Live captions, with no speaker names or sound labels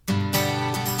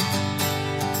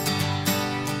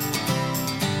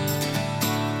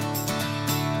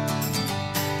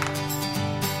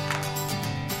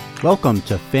Welcome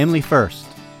to Family First,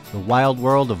 the wild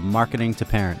world of marketing to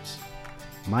parents.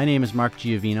 My name is Mark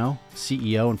Giovino,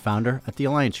 CEO and founder at the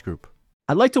Alliance Group.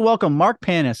 I'd like to welcome Mark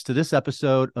Panis to this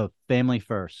episode of Family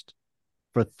First.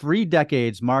 For 3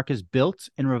 decades, Mark has built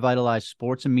and revitalized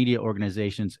sports and media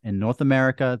organizations in North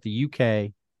America, the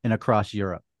UK, and across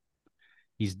Europe.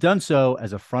 He's done so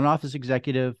as a front office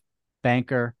executive,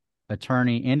 banker,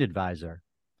 attorney, and advisor.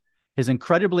 His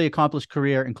incredibly accomplished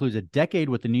career includes a decade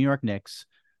with the New York Knicks,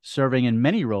 serving in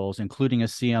many roles, including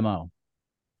as CMO.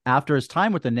 After his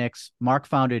time with the Knicks, Mark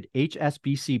founded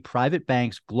HSBC Private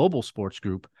Bank's global sports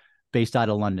group based out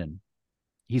of London.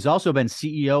 He's also been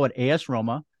CEO at AS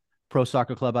Roma, pro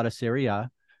soccer club out of Serie A,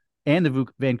 and the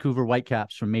Vancouver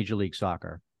Whitecaps from Major League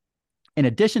Soccer, in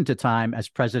addition to time as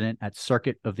president at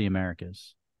Circuit of the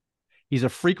Americas. He's a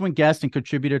frequent guest and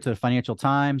contributor to the Financial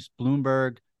Times,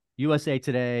 Bloomberg, USA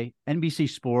Today, NBC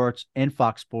Sports, and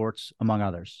Fox Sports, among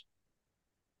others.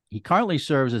 He currently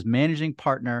serves as managing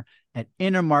partner at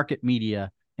Intermarket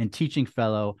Media and teaching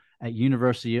fellow at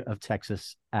University of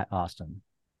Texas at Austin.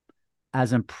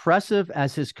 As impressive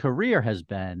as his career has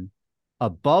been,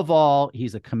 above all,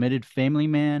 he's a committed family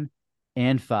man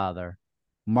and father.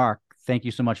 Mark, thank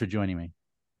you so much for joining me.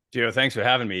 Gio, thanks for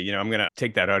having me. I'm going to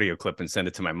take that audio clip and send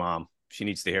it to my mom. She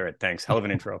needs to hear it. Thanks. Hell of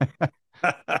an intro.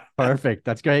 Perfect.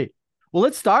 That's great. Well,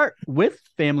 let's start with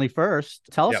family first.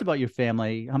 Tell us about your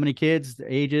family. How many kids, their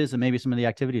ages, and maybe some of the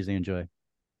activities they enjoy.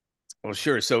 Well,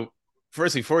 sure. So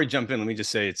first, before we jump in, let me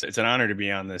just say it's an honor to be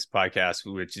on this podcast,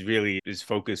 which really is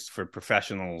focused for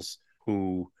professionals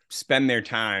who spend their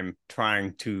time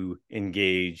trying to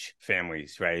engage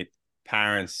families, right?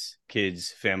 Parents,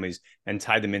 kids, families, and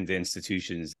tie them into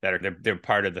institutions that are they're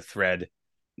part of the thread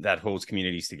that holds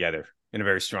communities together in a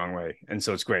very strong way. And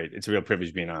so it's great. It's a real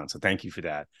privilege being on. So thank you for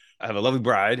that. I have a lovely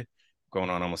bride going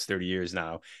on almost 30 years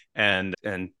now and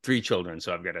 3 children.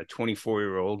 So I've got a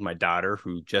 24-year-old, my daughter,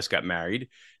 who just got married.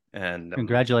 And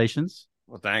congratulations.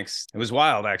 Well, thanks. It was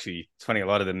wild, actually. It's funny, a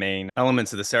lot of the main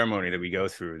elements of the ceremony that we go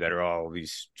through that are all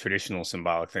these traditional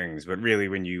symbolic things. But really,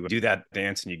 when you do that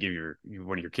dance and you give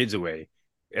one of your kids away,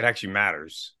 it actually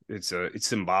matters. It's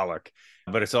symbolic,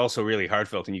 but it's also really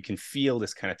heartfelt. And you can feel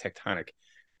this kind of tectonic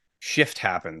shift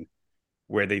happen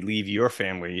where they leave your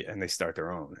family and they start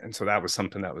their own. And so that was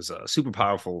something that was super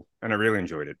powerful, and I really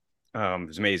enjoyed it. It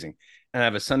was amazing. And I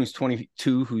have a son who's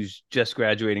 22, who's just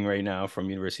graduating right now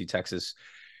from University of Texas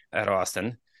at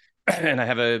Austin. And I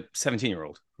have a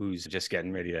 17-year-old who's just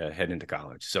getting ready to head into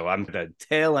college. So I'm at the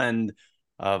tail end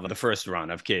of the first run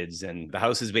of kids, and the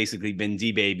house has basically been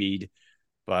debabied,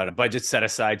 but a budget set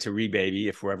aside to rebaby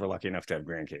if we're ever lucky enough to have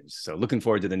grandkids. So looking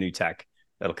forward to the new tech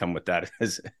that'll come with that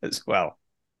as well.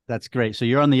 That's great. So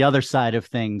you're on the other side of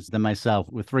things than myself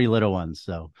with 3 little ones.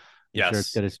 So yes, sure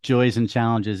it's got its joys and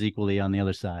challenges equally on the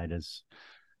other side as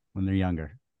when they're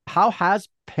younger. How has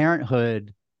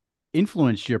parenthood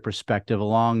influenced your perspective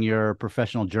along your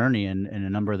professional journey and a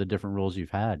number of the different roles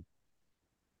you've had?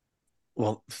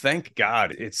 Well, thank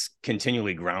God it's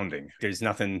continually grounding. There's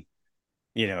nothing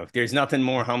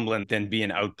more humbling than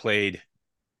being outplayed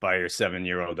by your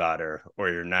 7-year-old daughter or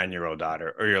your 9-year-old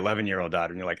daughter or your 11-year-old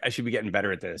daughter. And you're like, I should be getting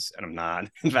better at this. And I'm not.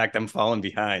 In fact, I'm falling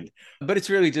behind. But it's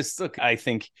really just, look, I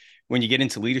think when you get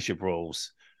into leadership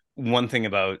roles, one thing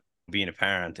about being a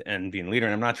parent and being a leader,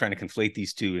 and I'm not trying to conflate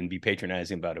these two and be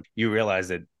patronizing about it, you realize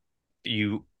that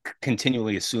you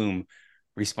continually assume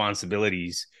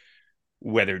responsibilities,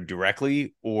 whether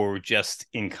directly or just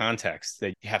in context,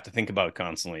 that you have to think about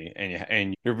constantly.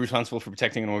 And you're responsible for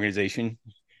protecting an organization.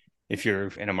 If you're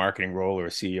in a marketing role or a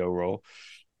CEO role,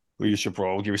 leadership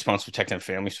role, you're responsible for protecting a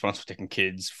family, responsible for protecting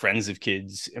kids, friends of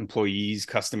kids, employees,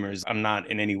 customers. I'm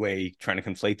not in any way trying to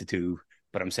conflate the two,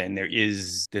 but I'm saying there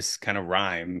is this kind of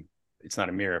rhyme. It's not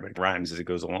a mirror, but it rhymes as it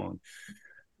goes along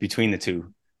between the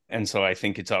two. And so I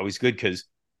think it's always good because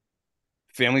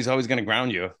family's always going to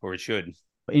ground you, or it should.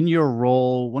 In your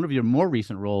role, one of your more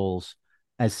recent roles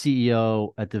as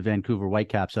CEO at the Vancouver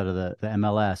Whitecaps out of the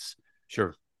MLS.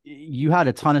 Sure. You had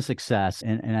a ton of success,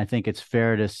 and I think it's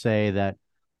fair to say that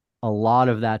a lot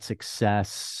of that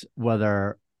success,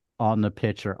 whether on the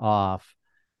pitch or off,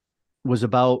 was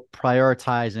about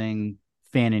prioritizing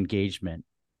fan engagement.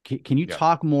 Can you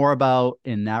talk more about,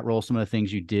 in that role, some of the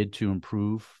things you did to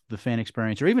improve the fan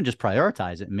experience, or even just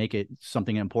prioritize it and make it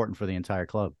something important for the entire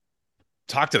club?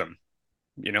 Talk to them.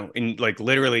 In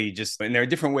literally and there are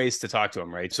different ways to talk to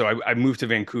them, right? So I moved to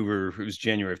Vancouver. It was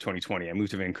January of 2020. I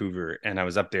moved to Vancouver and I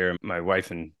was up there. My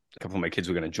wife and a couple of my kids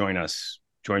were going to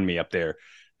join me up there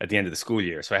at the end of the school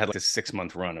year. So I had like a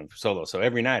 6-month run of solo. So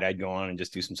every night I'd go on and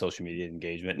just do some social media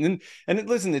engagement. And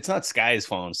listen, it's not sky is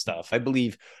falling stuff. I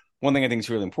believe one thing I think is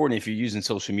really important if you're using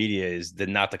social media is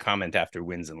not to comment after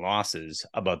wins and losses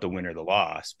about the win or the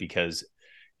loss, because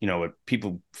what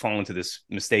people fall into this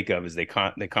mistake of is they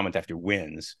comment after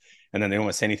wins and then they don't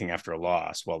want to say anything after a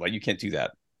loss. Well, you can't do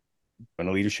that in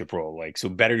a leadership role. So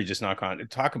better to just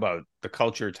talk about the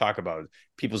culture, talk about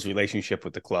people's relationship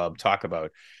with the club, talk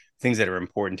about things that are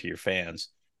important to your fans.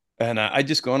 And I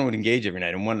just go on and engage every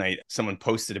night. And one night someone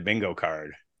posted a bingo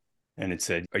card and it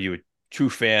said, "Are you a true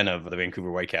fan of the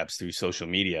Vancouver Whitecaps through social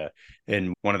media?"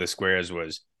 And one of the squares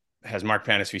was, "Has Mark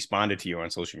Panis responded to you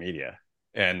on social media?"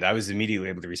 And I was immediately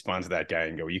able to respond to that guy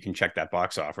and go, "You can check that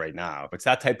box off right now." It's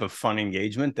that type of fun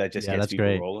engagement that just gets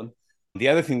people rolling. The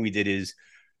other thing we did is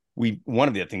one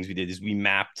of the things we did is we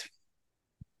mapped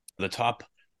the top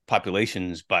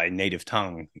populations by native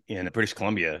tongue in British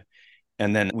Columbia.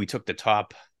 And then we took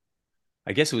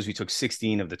we took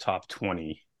 16 of the top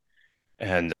 20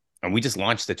 and we just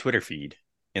launched the Twitter feed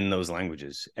in those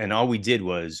languages. And all we did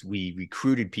was we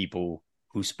recruited people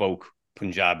who spoke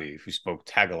Punjabi, who spoke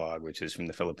Tagalog, which is from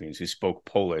the Philippines, who spoke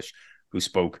Polish, who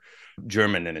spoke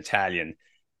German and Italian,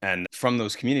 and from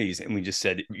those communities. And we just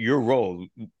said, your role,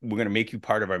 we're going to make you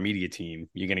part of our media team.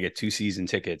 You're going to get 2 season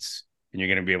tickets and you're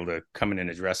going to be able to come in and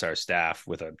address our staff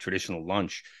with a traditional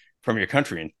lunch from your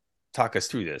country and talk us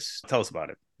through this. Tell us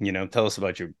about it. Tell us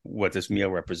about what this meal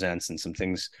represents and some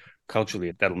things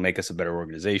culturally that'll make us a better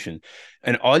organization.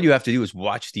 And all you have to do is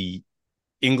watch the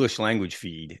English language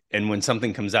feed. And when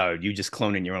something comes out, you just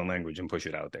clone in your own language and push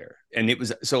it out there. And it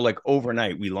was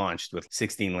overnight, we launched with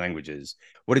 16 languages.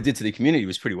 What it did to the community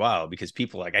was pretty wild because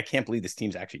people I can't believe this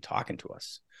team's actually talking to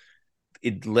us.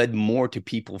 It led more to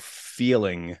people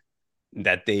feeling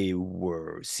that they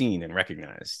were seen and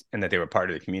recognized and that they were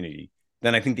part of the community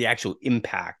than I think the actual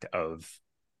impact of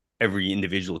every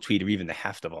individual tweet or even the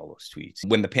heft of all those tweets.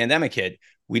 When the pandemic hit,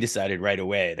 we decided right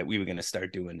away that we were going to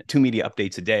start doing 2 media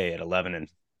updates a day at 11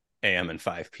 a.m. and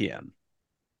 5 p.m.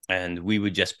 And we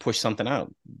would just push something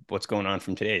out. What's going on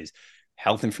from today's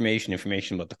health information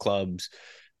about the clubs,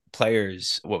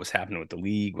 players, what was happening with the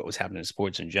league, what was happening in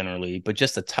sports and generally, but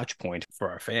just a touch point for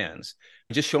our fans,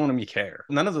 just showing them you care.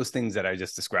 None of those things that I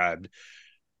just described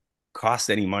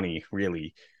cost any money,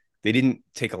 really. They didn't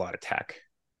take a lot of tech.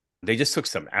 They just took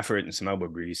some effort and some elbow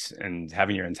grease and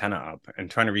having your antenna up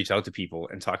and trying to reach out to people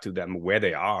and talk to them where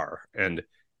they are and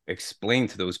explain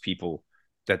to those people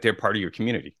that they're part of your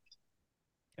community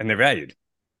and they're valued.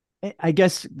 I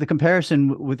guess the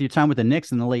comparison with your time with the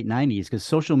Knicks in the late 90s, because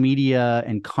social media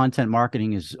and content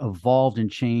marketing has evolved and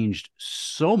changed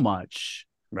so much.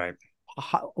 Right.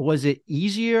 Was it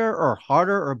easier or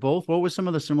harder or both? What were some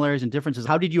of the similarities and differences?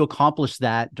 How did you accomplish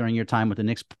that during your time with the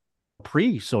Knicks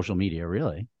pre-social media,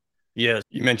 really? Yeah,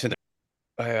 you mentioned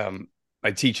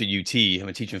I teach at UT. I'm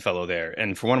a teaching fellow there.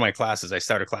 And for one of my classes, I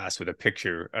start a class with a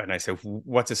picture. And I said,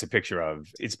 "What's this a picture of?"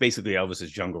 It's basically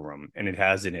Elvis's jungle room. And it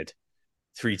has in it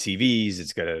 3 TVs.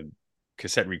 It's got a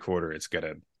cassette recorder. It's got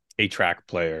a 8-track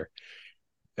player.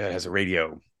 It has a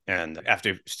radio. And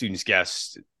after students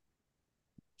guess,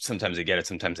 sometimes they get it,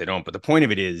 sometimes they don't. But the point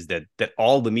of it is that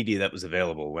all the media that was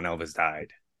available when Elvis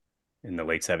died in the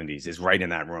late 70s is right in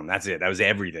that room. That's it. That was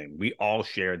everything. We all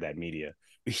shared that media.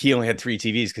 He only had 3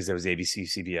 TVs because there was ABC,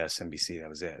 CBS, NBC. That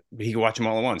was it. But he could watch them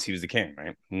all at once. He was the king,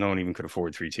 right? No one even could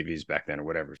afford 3 TVs back then or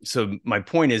whatever. So my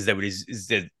point is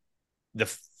that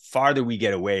the farther we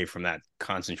get away from that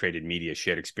concentrated media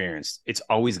shared experience, it's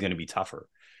always going to be tougher.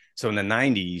 So in the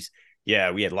 90s, yeah,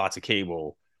 we had lots of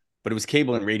cable, but it was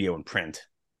cable and radio and print.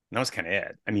 And that was kind of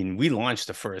it. I mean, we launched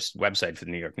the first website for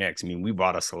the New York Knicks. I mean, we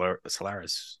bought a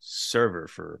Solaris server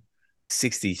for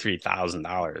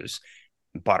 $63,000,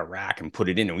 bought a rack and put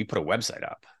it in, and we put a website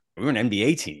up. We were an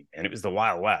NBA team, and it was the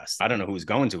Wild West. I don't know who was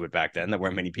going to it back then. There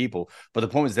weren't many people. But the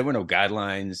point was there were no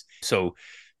guidelines. So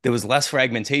there was less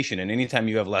fragmentation. And anytime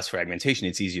you have less fragmentation,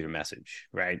 it's easier to message,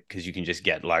 right? Because you can just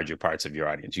get larger parts of your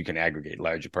audience. You can aggregate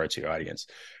larger parts of your audience.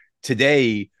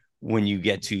 Today, when you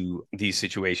get to these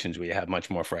situations where you have much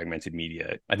more fragmented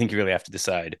media, I think you really have to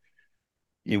decide,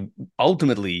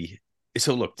 ultimately,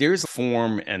 so look, there's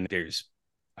form and there's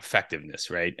effectiveness,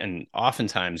 right? And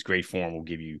oftentimes great form will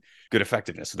give you good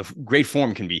effectiveness. So the great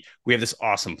form can be, we have this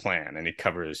awesome plan and it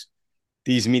covers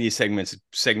these media segments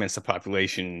the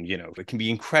population, it can be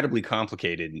incredibly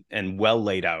complicated and well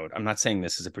laid out. I'm not saying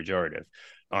this is a pejorative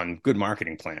on good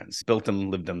marketing plans, built them,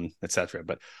 lived them, etc.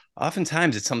 But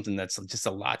oftentimes it's something that's just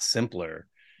a lot simpler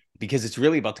because it's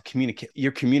really about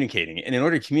you're communicating. And in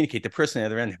order to communicate, the person on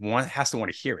the other end has to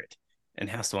want to hear it and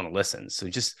has to want to listen. So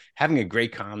just having a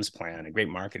great comms plan, a great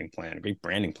marketing plan, a great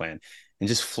branding plan, and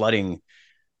just flooding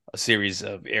a series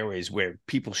of airways where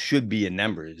people should be in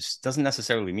numbers doesn't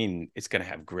necessarily mean it's going to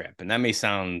have grip. And that may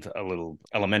sound a little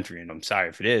elementary, and I'm sorry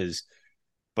if it is,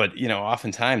 but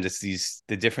oftentimes it's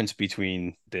the difference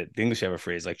between the English have a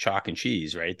phrase like chalk and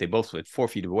cheese, right? They both, at 4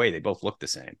 feet away, they both look the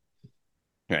same,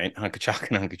 right? Hunk of chalk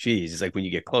and hunk of cheese. It's like when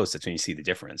you get close, that's when you see the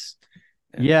difference.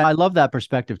 Yeah, I love that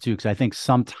perspective too, because I think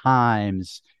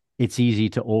sometimes it's easy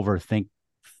to overthink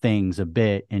things a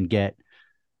bit and get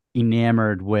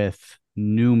enamored with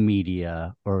new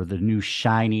media or the new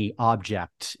shiny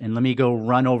object. And let me go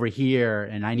run over here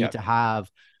and I need to have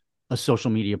a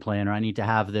social media plan, or I need to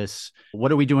have this.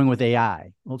 What are we doing with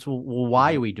AI? Well,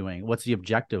 why are we doing it? What's the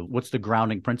objective? What's the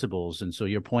grounding principles? And so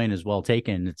your point is well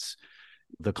taken. It's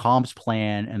the comms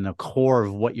plan and the core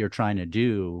of what you're trying to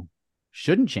do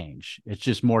shouldn't change. It's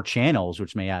just more channels,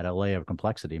 which may add a layer of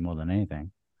complexity more than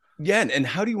anything. Yeah. And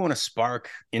how do you want to spark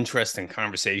interest and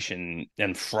conversation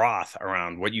and froth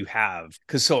around what you have?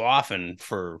 Because so often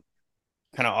for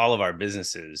kind of all of our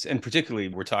businesses, and particularly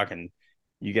we're talking,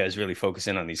 you guys really focus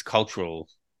in on these cultural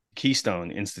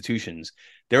keystone institutions.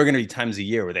 There are going to be times a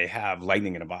year where they have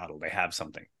lightning in a bottle. They have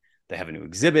something. They have a new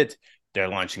exhibit. They're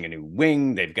launching a new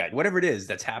wing. They've got whatever it is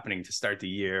that's happening to start the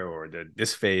year or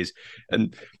this phase.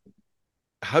 And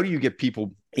how do you get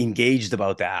people engaged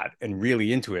about that and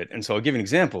really into it? And so I'll give an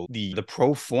example. The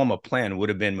pro forma plan would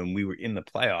have been when we were in the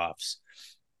playoffs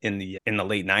in the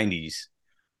late 90s,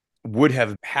 would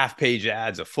have half-page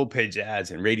ads, a full-page ads,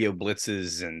 and radio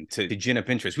blitzes, and to gin up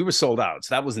interest. We were sold out,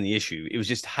 so that wasn't the issue. It was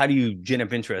just, how do you gin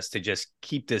up interest to just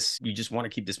keep this? You just want to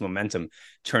keep this momentum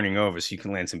turning over, so you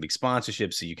can land some big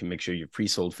sponsorships, so you can make sure you're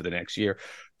pre-sold for the next year,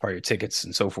 prior tickets,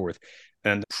 and so forth.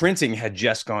 And printing had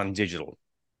just gone digital.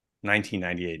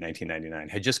 1998, 1999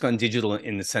 had just gone digital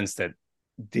in the sense that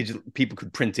digital people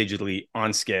could print digitally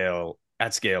on scale,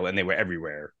 at scale, and they were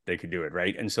everywhere. They could do it,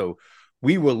 right? And so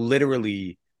we were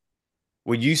literally,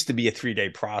 what used to be a 3-day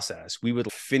process, we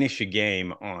would finish a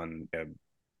game on a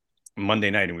Monday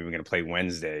night and we were going to play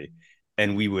Wednesday,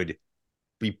 and we would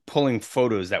be pulling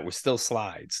photos that were still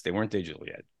slides. They weren't digital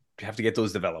yet. You have to get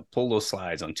those developed, pull those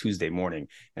slides on Tuesday morning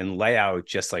and lay out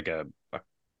just like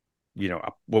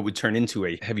what would turn into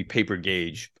a heavy paper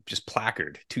gauge, just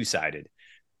placard, 2-sided,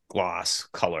 gloss,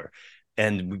 color.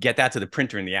 And we get that to the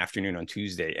printer in the afternoon on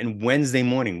Tuesday. And Wednesday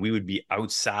morning, we would be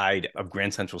outside of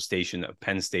Grand Central Station, of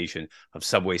Penn Station, of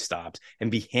subway stops,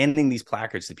 and be handing these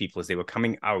placards to people as they were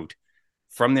coming out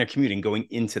from their commute and going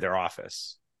into their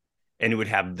office. And it would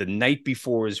have the night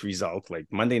before's result, like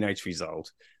Monday night's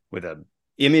result, with a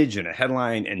image and a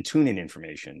headline and tune-in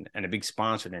information and a big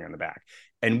sponsor thing on the back.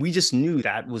 And we just knew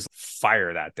that was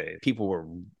fire that day. People were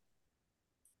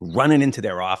running into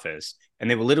their office, and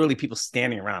they were literally people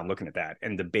standing around looking at that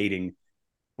and debating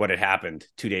what had happened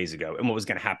 2 days ago and what was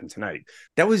going to happen tonight.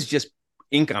 That was just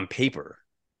ink on paper.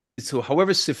 So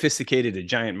however sophisticated a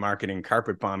giant marketing,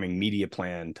 carpet bombing media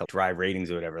plan to drive ratings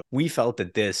or whatever, we felt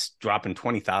that this dropping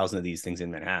 20,000 of these things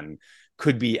in Manhattan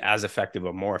could be as effective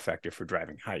or more effective for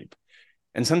driving hype.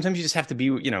 And sometimes you just have to be,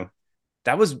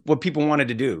 that was what people wanted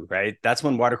to do, right? That's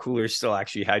when water coolers still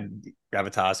actually had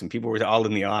gravitas and people were all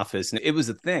in the office, and it was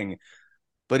a thing,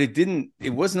 but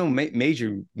it was no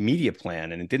major media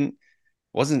plan, and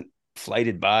wasn't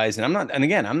flighted buys. And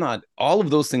I'm not, all of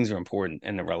those things are important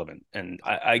and irrelevant. And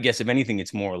I guess if anything,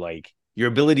 it's more like your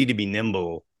ability to be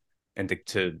nimble and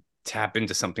to tap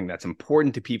into something that's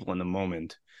important to people in the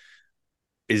moment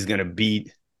is going to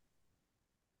beat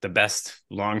the best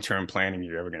long-term planning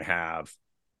you're ever going to have,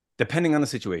 depending on the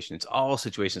situation. It's all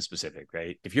situation specific,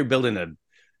 right? If you're building a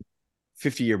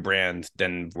 50-year brand,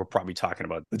 then we're probably talking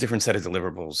about a different set of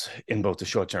deliverables in both the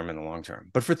short term and the long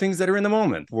term. But for things that are in the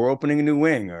moment, we're opening a new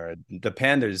wing, or the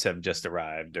pandas have just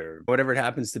arrived, or whatever it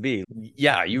happens to be.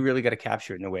 Yeah, you really got to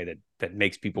capture it in a way that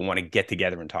makes people want to get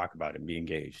together and talk about it and be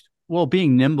engaged. Well,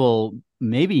 being nimble,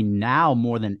 maybe now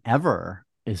more than ever,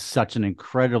 is such an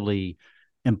incredibly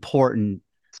important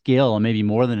skill, and maybe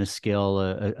more than a skill,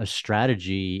 a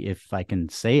strategy, if I can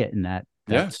say it in that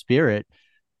spirit,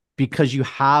 because you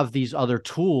have these other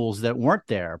tools that weren't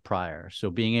there prior. So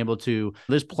being able to,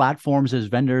 there's platforms as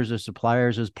vendors, as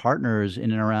suppliers, as partners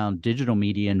in and around digital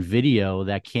media and video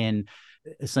that can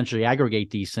essentially aggregate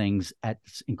these things at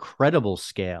incredible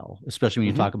scale, especially when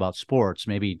you talk about sports,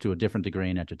 maybe to a different degree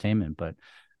in entertainment. But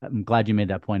I'm glad you made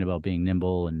that point about being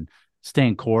nimble and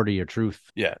staying core to your truth.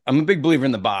 Yeah. I'm a big believer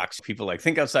in the box. People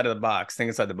think outside of the box, think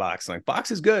inside the box. I'm like,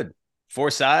 box is good.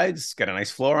 4 sides, got a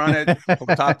nice floor on it. Pull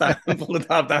the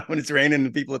top down when it's raining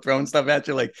and people are throwing stuff at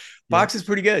you. Like, box is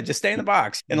pretty good. Just stay in the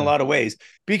box in a lot of ways.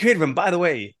 Be creative. And by the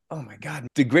way, oh my God,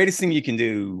 the greatest thing you can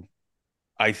do,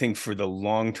 I think, for the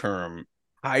long-term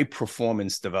high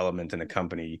performance development in a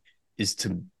company is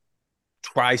to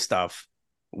try stuff.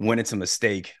 When it's a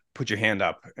mistake, put your hand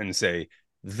up and say,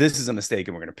 this is a mistake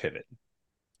and we're going to pivot,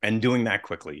 and doing that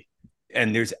quickly.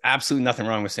 And there's absolutely nothing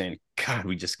wrong with saying, God,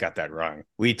 we just got that wrong.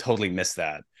 We totally missed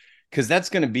that. Because that's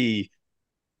going to be,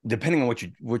 depending on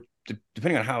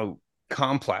depending on how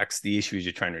complex the issues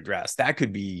you're trying to address, that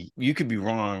could be, you could be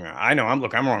wrong. I know I'm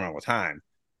wrong all the time.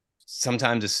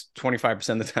 Sometimes it's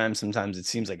 25% of the time. Sometimes it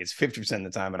seems like it's 50% of the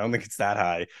time. I don't think it's that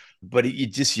high, but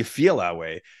you feel that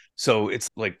way. So it's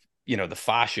like, the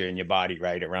fascia in your body,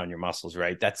 right, around your muscles,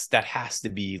 right? That has to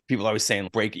be, people are always saying,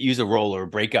 use a roller,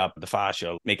 break up the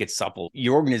fascia, make it supple.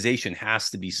 Your organization has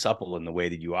to be supple in the way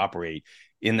that you operate,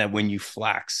 in that when you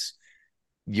flex,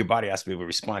 your body has to be able to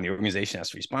respond. The organization has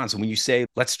to respond. So when you say,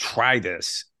 let's try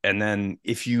this, and then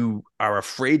if you are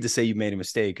afraid to say you made a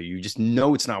mistake, or you just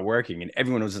know it's not working and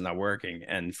everyone knows it's not working,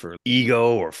 and for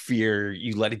ego or fear,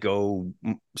 you let it go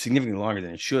significantly longer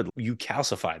than it should, you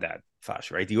calcify that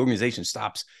fascia, right? The organization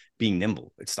stops being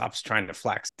nimble. It stops trying to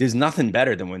flex. There's nothing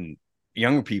better than when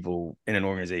younger people in an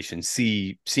organization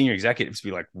see senior executives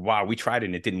be like, wow, we tried it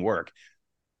and it didn't work.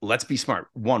 Let's be smart.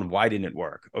 One, why didn't it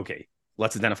work? Okay,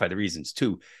 let's identify the reasons.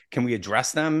 Two, can we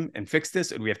address them and fix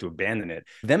this, or do we have to abandon it?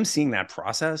 Them seeing that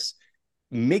process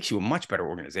makes you a much better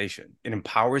organization. It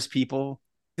empowers people.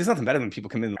 There's nothing better than people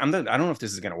come in. I don't know if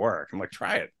this is going to work. I'm like,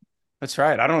 try it. Let's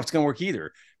try it. I don't know if it's going to work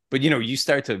either. But, you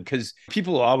start to, because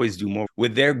people will always do more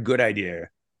with their good idea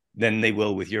than they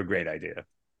will with your great idea.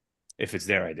 If it's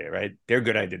their idea, right? Their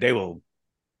good idea, they will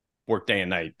work day and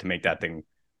night to make that thing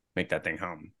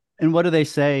hum. And what do they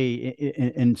say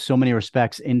in so many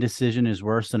respects? Indecision is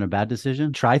worse than a bad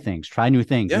decision. Try things, try new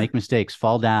things, make mistakes,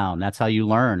 fall down. That's how you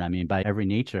learn. I mean, by every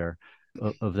nature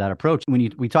of that approach. When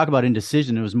we talk about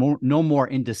indecision, it was no more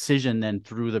indecision than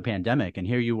through the pandemic. And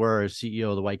here you were as CEO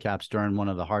of the Whitecaps during one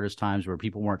of the hardest times where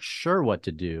people weren't sure what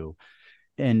to do.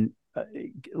 And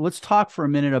let's talk for a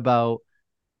minute about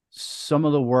some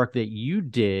of the work that you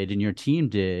did and your team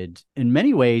did, in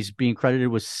many ways being credited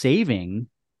with saving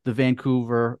the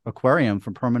Vancouver Aquarium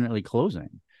from permanently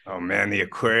closing. Oh man, the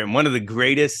aquarium, one of the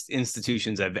greatest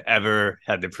institutions I've ever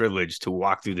had the privilege to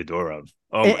walk through the door of.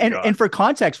 Oh my God. And for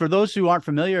context, for those who aren't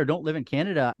familiar or don't live in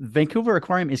Canada, Vancouver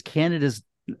Aquarium is Canada's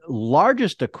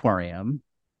largest aquarium,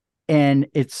 and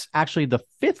it's actually the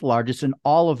 5th largest in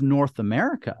all of North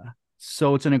America.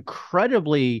 So it's an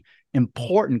incredibly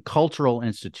important cultural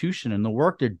institution, and the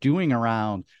work they're doing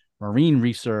around marine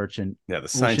research and the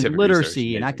scientific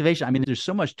literacy and activation. I mean, there's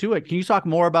so much to it. Can you talk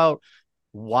more about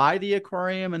why the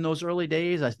aquarium in those early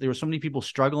days? There were so many people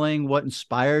struggling. What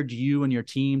inspired you and your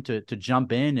team to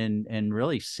jump in and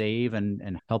really save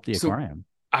and help the aquarium?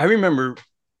 I remember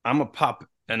I'm a pup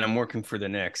and I'm working for the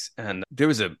Knicks, and there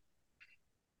was a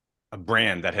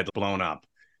brand that had blown up.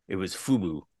 It was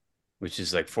FUBU, which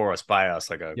is like for us, by us,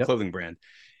 like a clothing brand.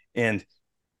 And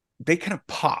they kind of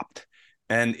popped.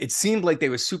 And it seemed like they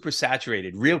were super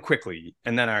saturated real quickly.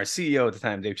 And then our CEO at the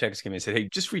time, Dave Checkers, came in and said, hey,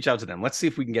 just reach out to them. Let's see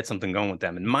if we can get something going with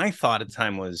them. And my thought at the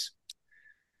time was,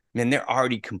 man, they're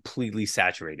already completely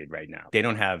saturated right now. They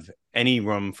don't have any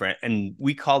room for it. And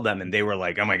we called them and they were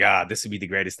like, oh my God, this would be the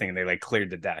greatest thing. And they like cleared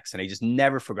the decks. And I just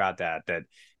never forgot that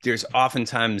there's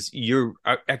oftentimes your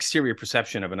exterior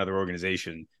perception of another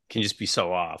organization can just be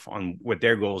so off on what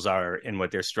their goals are and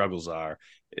what their struggles are,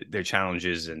 their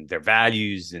challenges and their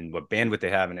values and what bandwidth they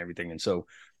have and everything. And so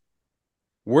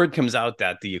word comes out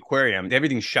that the aquarium,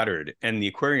 everything shuttered, and the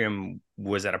aquarium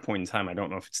was at a point in time, I don't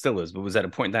know if it still is, but was at a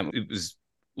point in time, it was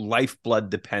lifeblood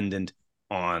dependent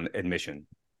on admission.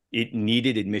 It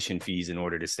needed admission fees in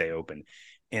order to stay open.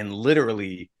 And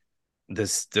literally the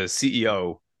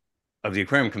CEO of the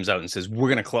aquarium comes out and says, we're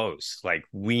going to close. Like,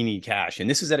 we need cash. And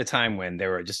this is at a time when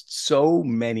there were just so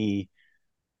many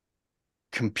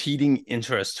competing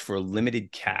interests for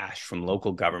limited cash from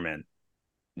local government,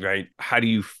 right? How do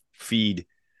you feed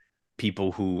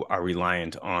people who are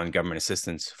reliant on government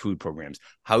assistance food programs?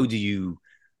 How do you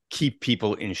keep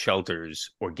people in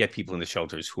shelters or get people in the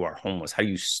shelters who are homeless? How do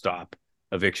you stop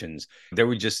evictions? There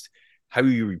were just, how are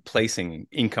you replacing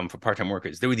income for part-time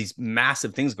workers? There were these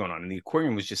massive things going on, and the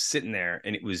aquarium was just sitting there,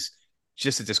 and it was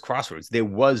just at this crossroads. There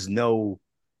was no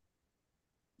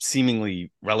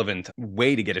seemingly relevant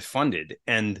way to get it funded.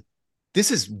 And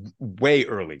this is way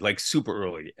early, like super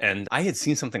early. And I had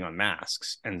seen something on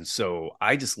masks. And so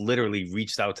I just literally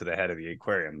reached out to the head of the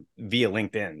aquarium via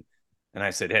LinkedIn. And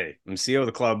I said, hey, I'm CEO of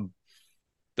the club,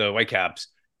 the Whitecaps.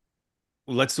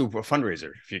 Let's do a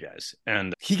fundraiser for you guys.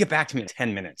 And he got back to me in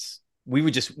 10 minutes. we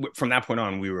would just, from that point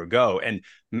on, we were a go. And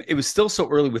it was still so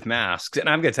early with masks. And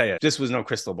I'm going to tell you, this was no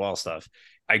crystal ball stuff.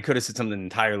 I could have said something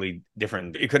entirely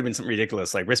different. It could have been something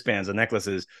ridiculous like wristbands and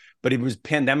necklaces, but it was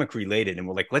pandemic related. And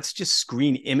we're like, let's just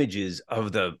screen images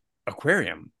of the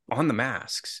aquarium on the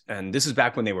masks. And this is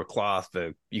back when they were cloth.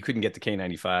 You couldn't get the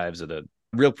K95s or the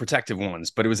real protective ones,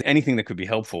 but it was anything that could be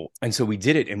helpful. And so we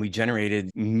did it, and we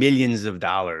generated millions of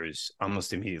dollars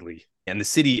almost immediately. And the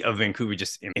city of Vancouver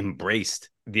just embraced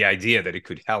the idea that it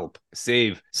could help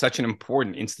save such an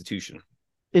important institution.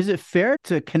 Is it fair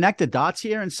to connect the dots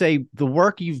here and say the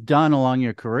work you've done along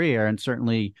your career, and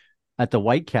certainly at the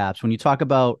Whitecaps, when you talk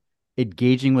about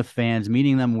engaging with fans,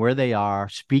 meeting them where they are,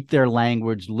 speak their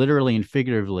language, literally and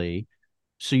figuratively,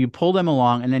 so you pull them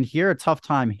along, and then here a tough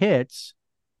time hits,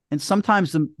 and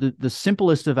sometimes the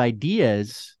simplest of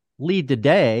ideas lead the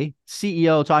day.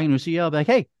 CEO talking to a CEO, like,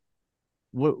 hey,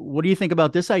 what do you think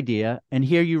about this idea? And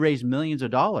here you raise millions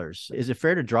of dollars. Is it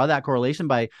fair to draw that correlation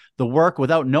by the work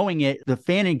without knowing it? The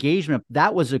fan engagement,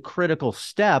 that was a critical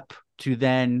step to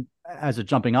then, as a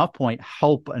jumping off point,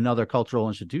 help another cultural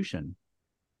institution.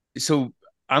 So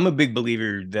I'm a big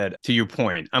believer that, to your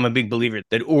point, I'm a big believer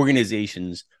that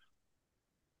organizations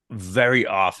very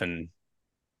often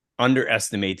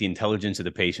underestimate the intelligence of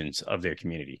the patients of their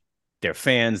community. Their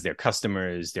fans, their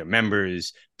customers, their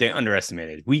members, they underestimate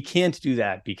it. We can't do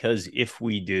that because if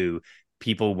we do,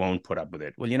 people won't put up with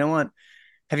it. Well, you know what?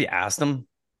 Have you asked them?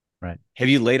 Right. Have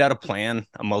you laid out a plan,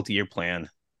 a multi-year plan,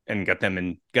 and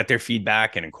got their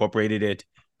feedback and incorporated it,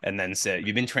 and then said,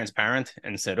 you've been transparent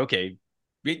and said, okay,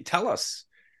 tell us.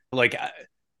 Like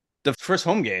the first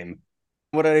home game,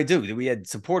 what did I do? We had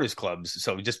supporters clubs.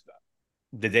 So just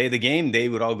the day of the game, they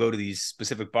would all go to these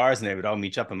specific bars and they would all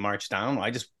meet up and march down. I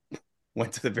just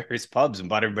went to the various pubs and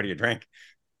bought everybody a drink.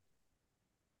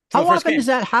 How often has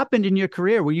that happened in your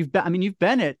career where you've been, you've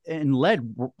been at and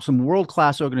led some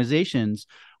world-class organizations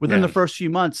within the first few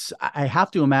months? I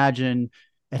have to imagine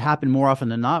it happened more often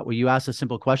than not where you asked a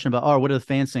simple question about, oh, what do the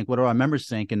fans think? What do our members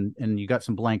think? And you got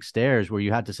some blank stares where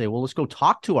you had to say, well, let's go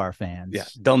talk to our fans. Yeah.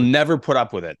 They'll never put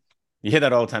up with it. You hear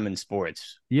that all the time in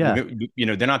sports. Yeah.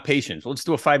 They're not patient. Let's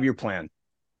do a 5-year plan.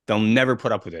 They'll never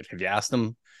put up with it. Have you asked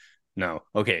them? No.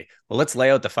 Okay. Well, let's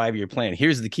lay out the 5-year plan.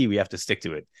 Here's the key. We have to stick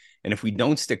to it. And if we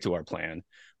don't stick to our plan,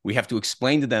 we have to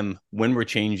explain to them when we're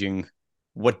changing,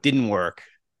 what didn't work,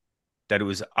 that it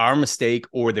was our mistake,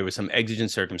 or there was some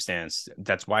exigent circumstance.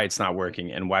 That's why it's not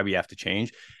working and why we have to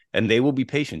change. And they will be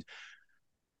patient.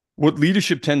 What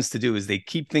leadership tends to do is they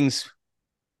keep things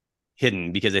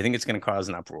hidden because they think it's going to cause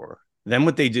an uproar. Then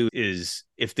what they do is,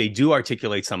 if they do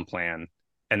articulate some plan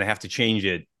and they have to change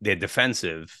it, they're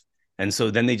defensive. And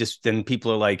so then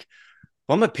people are like,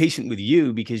 well, I'm not patient with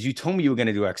you because you told me you were going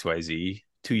to do XYZ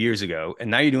 2 years ago,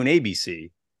 and now you're doing ABC.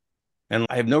 And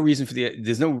I have no reason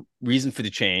there's no reason for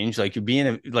the change. Like, you're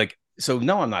being so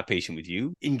no, I'm not patient with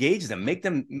you. Engage them, make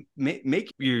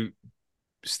your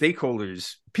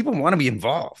stakeholders, people want to be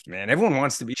involved, man. Everyone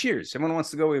wants to be cheers. Everyone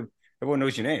wants to go with, everyone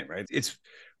knows your name, right? It's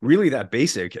really that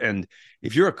basic. And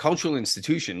if you're a cultural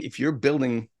institution, if you're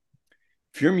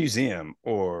a museum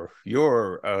or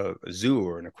you're a zoo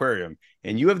or an aquarium,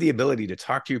 and you have the ability to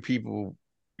talk to your people,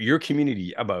 your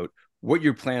community, about what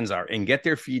your plans are and get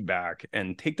their feedback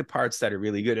and take the parts that are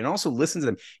really good and also listen to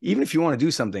them, even if you want to do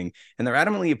something and they're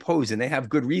adamantly opposed and they have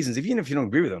good reasons, even if you don't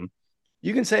agree with them,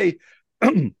 you can say,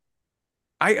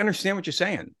 I understand what you're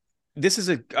saying. This is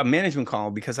a management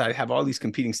call because I have all these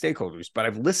competing stakeholders, but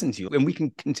I've listened to you and we can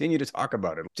continue to talk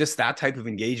about it. Just that type of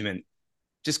engagement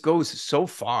just goes so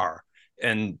far.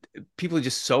 And people are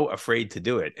just so afraid to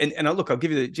do it. And look, I'll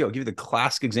give you the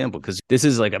classic example, because this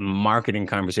is like a marketing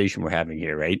conversation we're having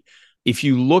here, right? If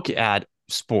you look at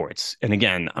sports, and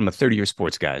again, I'm a 30-year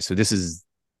sports guy, so this is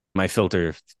my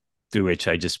filter through which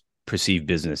I just perceive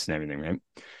business and everything, right?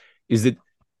 Is that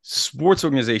sports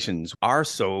organizations are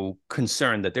so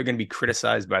concerned that they're going to be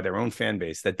criticized by their own fan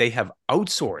base that they have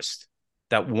outsourced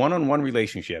that one-on-one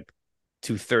relationship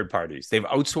to third parties. They've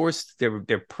outsourced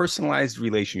their personalized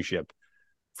relationship,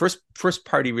 first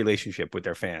party relationship with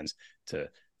their fans, to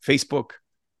Facebook,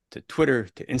 to Twitter,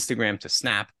 to Instagram, to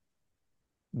Snap.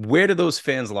 Where do those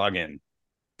fans log in?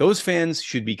 Those fans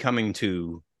should be coming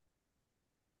to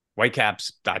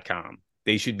whitecaps.com.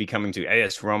 They should be coming to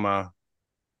asroma.com.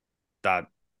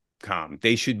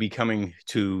 They should be coming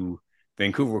to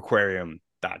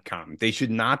vancouveraquarium.com. They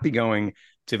should not be going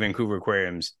to Vancouver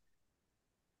Aquarium's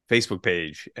Facebook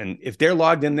page. And if they're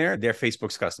logged in there, they're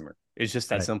Facebook's customer. It's just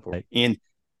that simple. Right.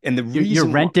 And the reason you're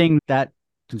renting that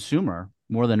consumer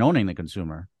more than owning the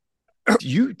consumer.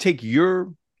 You take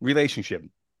your relationship,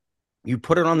 you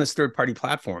put it on this third-party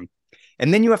platform,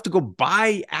 And then you have to go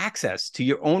buy access to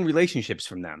your own relationships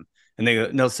from them. And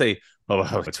they'll say,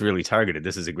 oh, it's really targeted.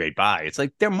 This is a great buy. It's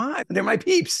like, they're my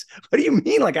peeps. What do you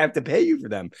mean? Like, I have to pay you for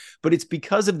them? But it's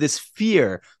because of this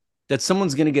fear that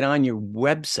someone's going to get on your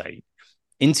website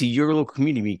into your little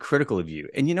community, be critical of you.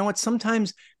 And you know what?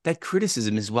 Sometimes that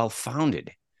criticism is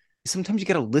well-founded. Sometimes you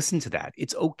got to listen to that.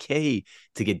 It's okay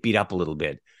to get beat up a little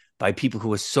bit by people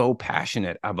who are so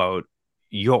passionate about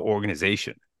your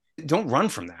organization. Don't run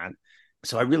from that.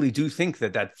 So I really do think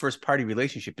that first party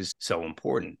relationship is so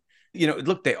important. You know,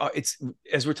 look, it's,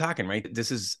 as we're talking, right? This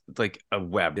is like a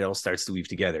web. It all starts to weave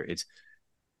together. It's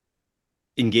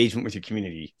engagement with your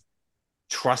community,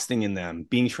 trusting in them,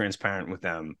 being transparent with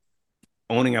them,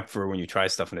 owning up for when you try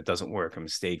stuff and it doesn't work, or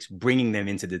mistakes, bringing them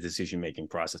into the decision-making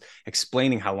process,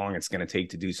 explaining how long it's going to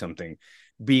take to do something,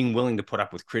 being willing to put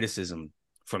up with criticism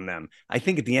from them. I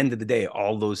think at the end of the day,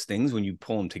 all those things, when you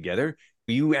pull them together,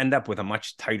 you end up with a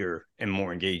much tighter and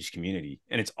more engaged community.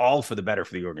 And it's all for the better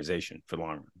for the organization for the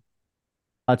long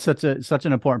run. It's such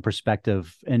an important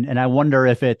perspective. And I wonder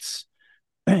if it's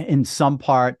in some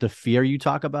part the fear you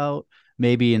talk about,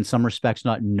 maybe in some respects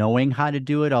not knowing how to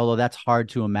do it, although that's hard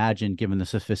to imagine given the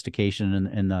sophistication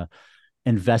and the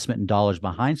investment in dollars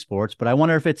behind sports. But I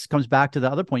wonder if it comes back to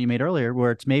the other point you made earlier,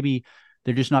 where it's maybe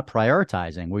they're just not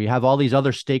prioritizing, where you have all these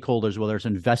other stakeholders, whether it's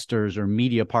investors or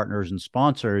media partners and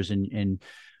sponsors, and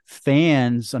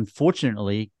fans,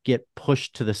 unfortunately, get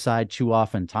pushed to the side too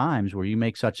often times, where you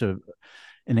make such an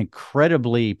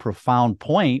incredibly profound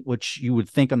point, which you would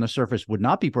think on the surface would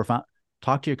not be profound.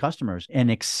 Talk to your customers and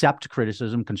accept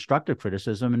criticism, constructive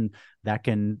criticism, and that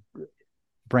can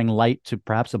bring light to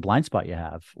perhaps a blind spot you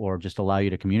have, or just allow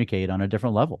you to communicate on a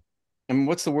different level. I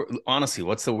mean, honestly,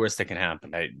 what's the worst that can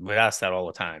happen? We ask that all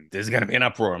the time. There's going to be an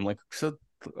uproar. I'm like, so,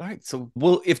 all right. So,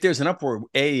 well, if there's an uproar,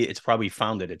 it's probably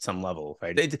founded at some level,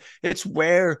 right? It's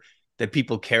rare that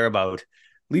people care about,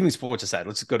 leaving sports aside.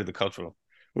 Let's go to the cultural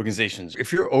organizations.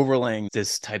 If you're overlaying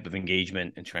this type of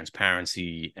engagement and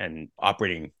transparency and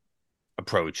operating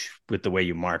approach with the way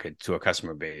you market to a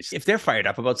customer base, if they're fired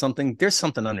up about something, there's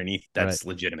something underneath that's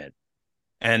legitimate.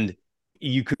 And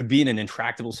you could be in an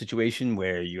intractable situation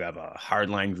where you have a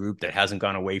hardline group that hasn't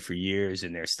gone away for years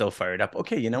and they're still fired up.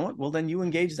 Okay, you know what? Well, then you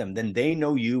engage them. Then they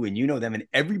know you and you know them, and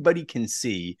everybody can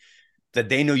see that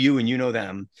they know you and you know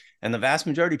them. And the vast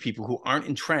majority of people who aren't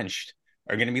entrenched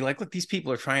are going to be like, look, these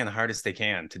people are trying the hardest they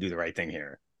can to do the right thing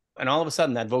here. And all of a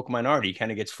sudden, that vocal minority kind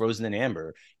of gets frozen in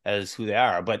amber as who they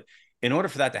are. But in order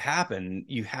for that to happen,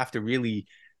 you have to really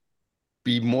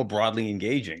be more broadly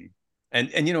engaging.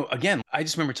 And you know, again, I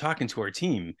just remember talking to our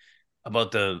team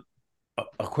about the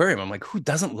aquarium. I'm like, who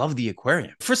doesn't love the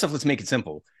aquarium? First off, let's make it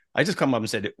simple. I just come up and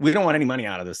said, we don't want any money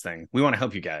out of this thing. We want to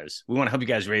help you guys. We want to help you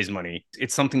guys raise money.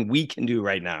 It's something we can do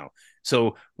right now.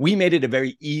 So we made it a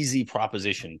very easy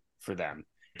proposition for them.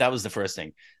 That was the first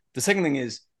thing. The second thing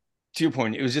is, to your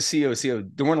point, it was just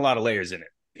CEO. There weren't a lot of layers in it.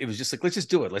 It was just like, let's just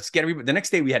do it. Let's get everybody. The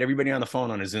next day we had everybody on the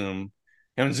phone on a Zoom.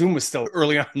 And Zoom was still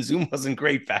early on. Zoom wasn't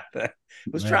great back then.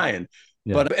 It was trying.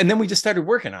 Yeah. And then we just started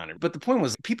working on it. But the point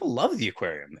was, people love the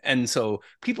aquarium. And so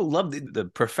people love the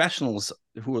professionals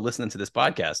who are listening to this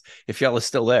podcast. If y'all are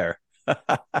still there,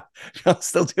 y'all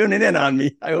still tuning in on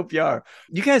me. I hope you are.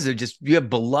 You guys are you have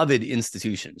beloved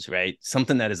institutions, right?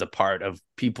 Something that is a part of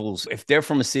people's, if they're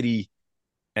from a city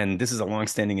and this is a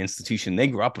longstanding institution, they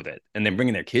grew up with it and they're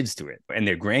bringing their kids to it and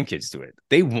their grandkids to it.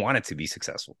 They want it to be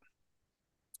successful.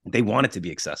 They want it to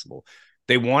be accessible.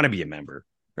 They want to be a member,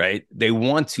 right? They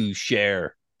want to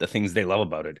share the things they love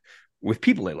about it with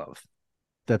people they love.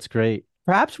 That's great.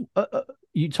 Perhaps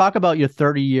you talk about your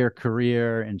 30-year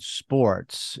career in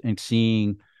sports and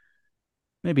seeing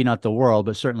maybe not the world,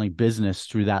 but certainly business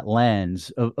through that lens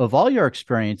of all your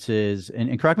experiences.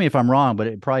 And correct me if I'm wrong, but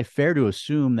it's probably fair to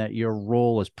assume that your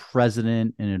role as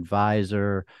president and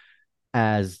advisor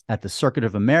at the Circuit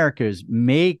of Americas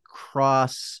may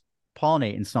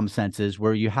cross-pollinate in some senses,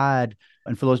 where you had,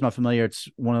 and for those not familiar, it's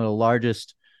one of the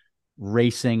largest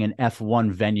racing and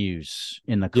F1 venues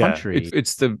in the country.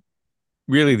 It's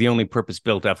really the only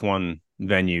purpose-built F1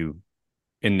 venue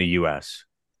in the U.S.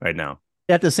 right now.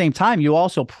 At the same time, you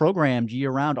also programmed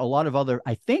year-round a lot of other,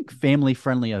 I think,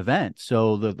 family-friendly events.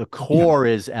 So the core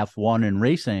is F1 and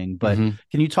racing. But can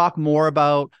you talk more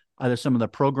about either some of the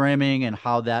programming and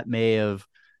how that may have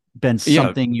been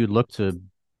something you'd look to?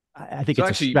 I think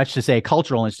it's a stretch to say a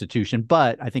cultural institution,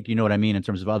 but I think you know what I mean in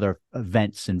terms of other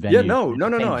events and venues. Yeah, no.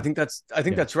 I think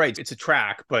that's right. It's a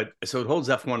track, but so it holds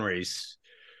F1 race,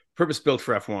 purpose-built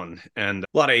for F1, and a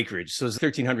lot of acreage. So it's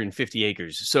 1,350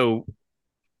 acres. So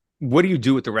what do you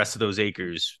do with the rest of those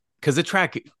acres? Because the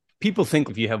track, people think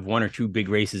if you have one or two big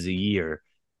races a year,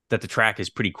 that the track is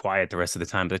pretty quiet the rest of the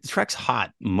time, but the track's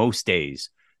hot most days.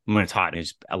 When it's hot,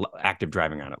 there's active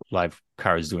driving on it, live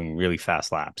cars doing really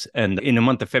fast laps. And in the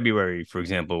month of February, for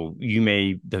example,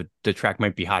 the track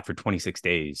might be hot for 26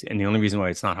 days. And the only reason why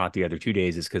it's not hot the other 2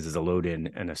 days is because there's a load in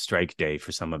and a strike day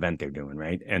for some event they're doing,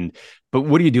 right? But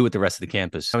what do you do with the rest of the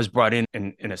campus? I was brought in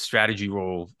a strategy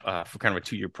role for kind of a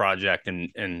 2-year project.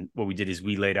 And what we did is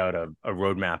we laid out a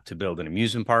roadmap to build an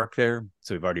amusement park there.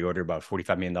 So we've already ordered about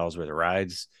 $45 million worth of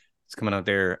rides. It's coming out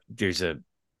there. There's a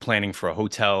planning for a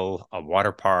hotel, a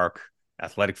water park,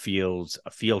 athletic fields, a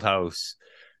field house.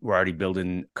 We're already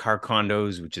building car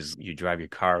condos, which is you drive your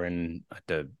car in at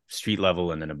the street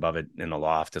level, and then above it in the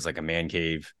loft is like a man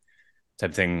cave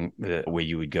type thing where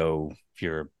you would go, if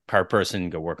you're a car person,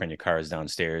 go work on your cars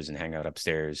downstairs and hang out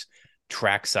upstairs.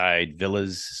 Trackside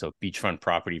villas, so beachfront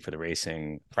property for the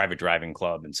racing, private driving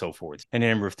club, and so forth. And a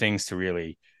number of things to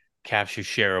really capture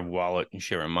share of wallet and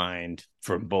share of mind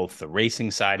for both the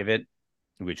racing side of it,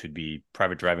 which would be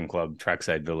private driving club,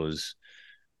 trackside villas,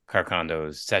 car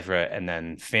condos, etc., and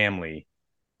then family,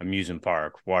 amusement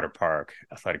park, water park,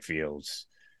 athletic fields,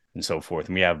 and so forth.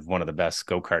 And we have one of the best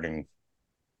go-karting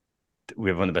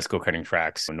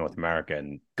tracks in North America.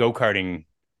 And go-karting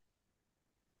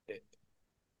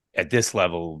at this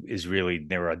level is really,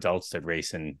 there are adults that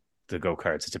race in the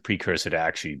go-karts. It's a precursor to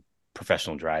actually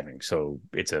professional driving. So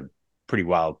it's a pretty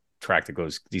wild track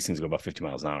these things go about 50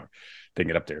 miles an hour. They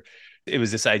get up there. It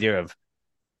was this idea of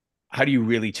how do you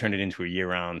really turn it into a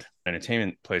year-round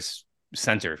entertainment place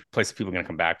that people are going to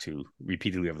come back to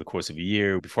repeatedly over the course of a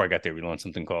year. Before I got there, we launched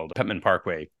something called Putman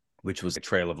Parkway, which was a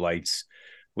trail of lights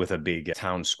with a big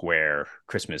town square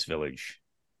Christmas village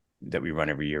that we run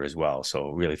every year as well. So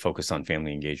really focused on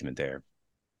family engagement there.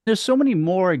 There's so many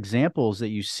more examples that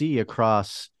you see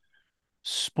across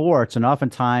sports, and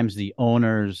oftentimes the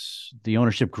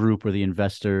ownership group or the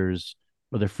investors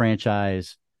or the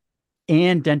franchise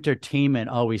and entertainment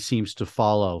always seems to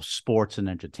follow sports and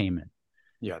entertainment.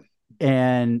 Yeah.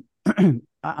 And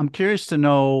I'm curious to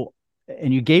know,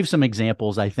 and you gave some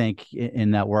examples, I think,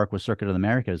 in that work with Circuit of the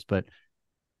Americas, but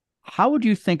how would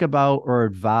you think about or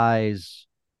advise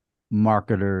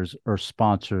marketers or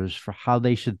sponsors for how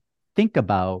they should think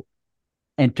about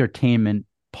entertainment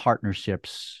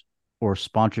partnerships or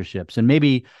sponsorships? And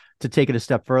maybe to take it a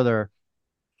step further,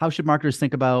 how should marketers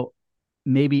think about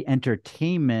maybe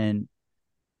entertainment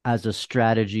as a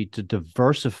strategy to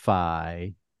diversify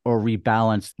or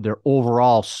rebalance their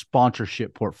overall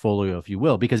sponsorship portfolio, if you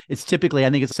will? Because it's typically, I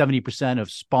think it's 70%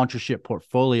 of sponsorship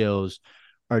portfolios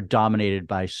are dominated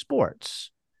by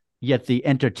sports. Yet the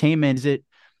entertainment,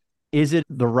 is it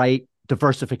the right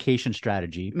diversification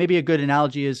strategy? Maybe a good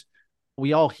analogy is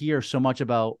we all hear so much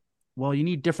about, well, you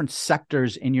need different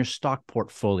sectors in your stock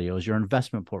portfolios, your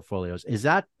investment portfolios. Is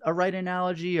that a right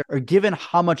analogy? Or given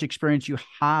how much experience you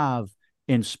have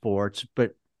in sports,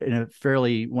 but in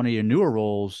one of your newer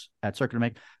roles at Circuit of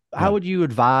America, how would you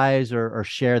advise or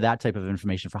share that type of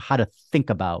information for how to think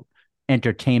about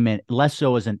entertainment, less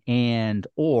so as an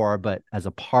but as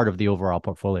a part of the overall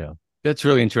portfolio? That's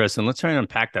really interesting. Let's try and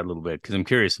unpack that a little bit because I'm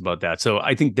curious about that. So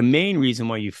I think the main reason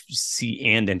why you see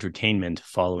and entertainment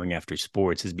following after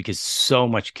sports is because so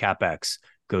much CapEx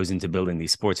goes into building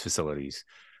these sports facilities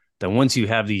that once you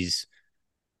have these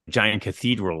giant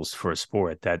cathedrals for a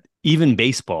sport, that even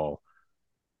baseball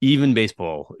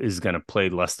is going to play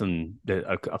less than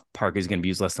a park is going to be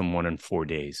used less than 1 in 4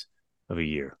 days of a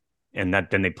year. And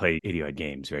then they play 80-odd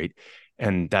games, right?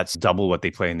 And that's double what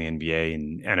they play in the NBA,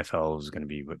 and NFL is going to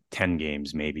be 10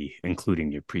 games, maybe,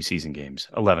 including your preseason games.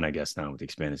 11, I guess, now with the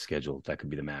expanded schedule. That could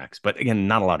be the max. But again,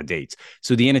 not a lot of dates.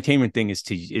 So the entertainment thing is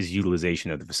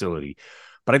utilization of the facility.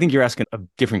 But I think you're asking a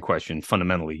different question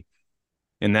fundamentally,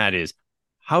 and that is,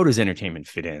 how does entertainment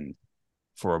fit in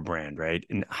for a brand, right?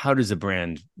 And how does a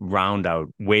brand round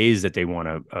out ways that they want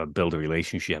to build a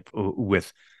relationship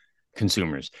with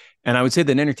consumers? And I would say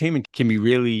that entertainment can be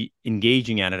really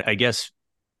engaging at it. I guess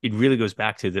it really goes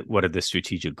back to what are the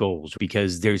strategic goals,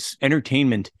 because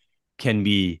entertainment can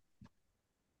be,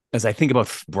 as I think about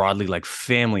broadly, like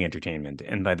family entertainment.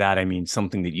 And by that, I mean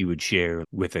something that you would share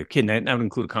with a kid. And that would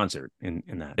include a concert in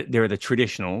that. There are the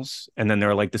traditionals, and then there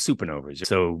are like the supernovas.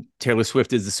 So Taylor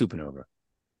Swift is the supernova,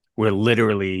 where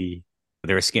literally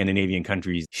there are Scandinavian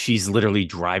countries. She's literally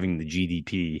driving the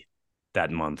GDP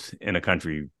that month in a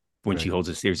country when she holds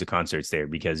a series of concerts there,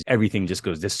 because everything just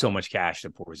goes, there's so much cash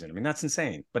that pours in. I mean, that's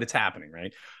insane, but it's happening,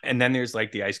 right? And then there's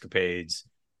like the Ice Capades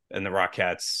and the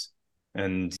Rockettes,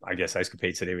 and I guess Ice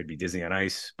Capades today would be Disney on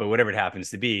Ice, but whatever it happens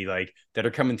to be, like, that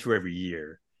are coming through every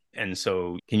year. And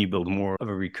so can you build more of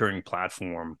a recurring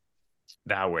platform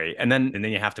that way? And then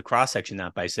you have to cross-section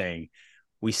that by saying,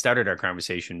 we started our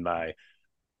conversation by,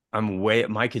 I'm way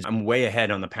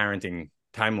ahead on the parenting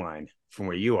timeline from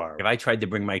where you are. If I tried to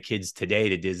bring my kids today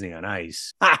to Disney on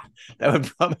Ice, that would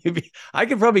probably be, I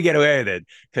could probably get away with it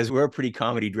because we're a pretty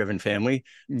comedy driven family,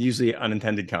 usually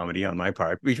unintended comedy on my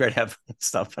part. We try to have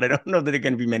stuff, but I don't know that there are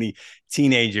going to be many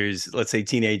teenagers, let's say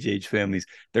teenage age families,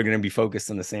 they're going to be focused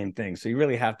on the same thing. So you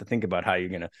really have to think about how you're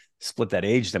going to split that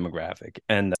age demographic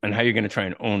and how you're going to try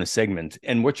and own a segment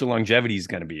and what your longevity is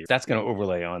going to be. That's going to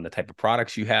overlay on the type of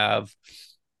products you have.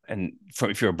 And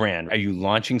if you're a brand, are you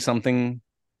launching something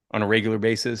on a regular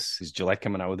basis? Is Gillette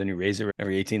coming out with a new razor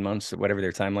every 18 months or whatever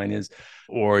their timeline is?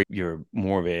 Or you're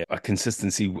more of a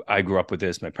consistency, I grew up with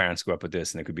this, my parents grew up with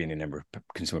this, and there could be any number of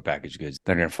consumer packaged goods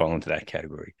that are going to fall into that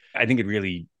category. I think it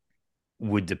really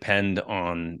would depend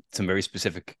on some very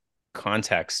specific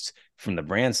context from the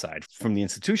brand side. From the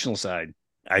institutional side,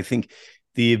 I think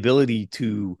the ability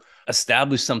to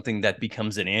establish something that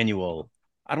becomes an annual,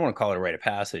 I don't want to call it a rite of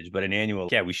passage, but an annual,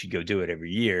 yeah, we should go do it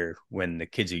every year when the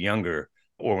kids are younger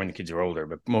or when the kids are older,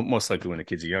 but most likely when the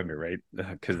kids are younger, right?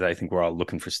 Because I think we're all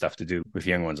looking for stuff to do with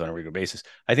young ones on a regular basis.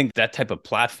 I think that type of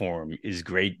platform is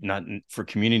great, not for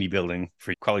community building,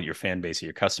 for call it your fan base or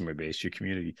your customer base, your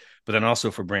community, but then also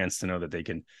for brands to know that they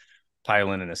can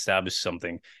pile in and establish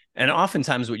something. And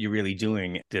oftentimes what you're really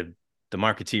doing, the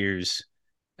marketeers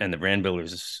and the brand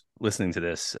builders listening to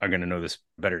this are going to know this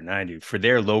better than I do. For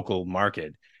their local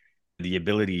market, the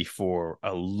ability for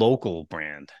a local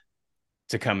brand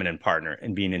to come in and partner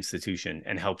and be an institution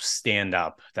and help stand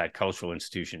up that cultural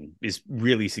institution is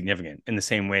really significant, in the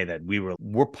same way that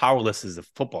we're powerless as a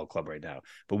football club right now,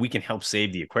 but we can help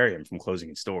save the aquarium from closing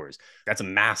its doors. That's a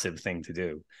massive thing to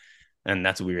do. And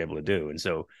that's what we were able to do. And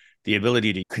so the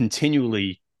ability to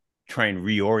continually try and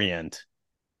reorient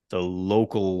the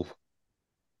local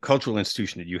cultural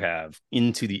institution that you have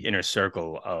into the inner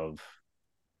circle of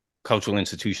cultural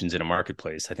institutions in a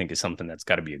marketplace, I think is something that's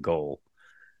got to be a goal,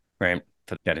 right?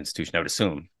 For that institution, I would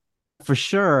assume. For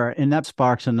sure. And that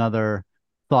sparks another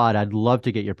thought I'd love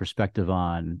to get your perspective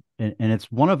on. And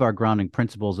it's one of our grounding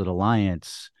principles at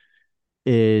Alliance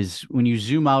is when you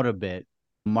zoom out a bit,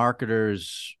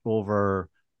 marketers over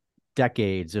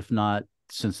decades, if not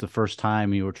since the first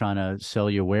time you were trying to sell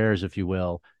your wares, if you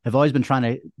will, have always been trying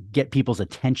to get people's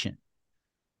attention.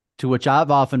 To which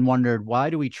I've often wondered, why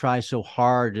do we try so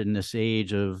hard in this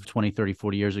age of 20, 30,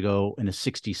 40 years ago in a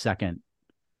 60-second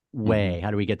way?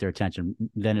 How do we get their attention?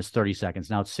 Then it's 30 seconds.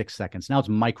 Now it's 6 seconds. Now it's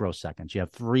microseconds. You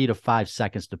have 3 to 5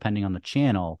 seconds, depending on the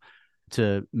channel,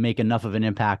 to make enough of an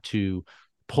impact to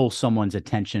pull someone's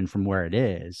attention from where it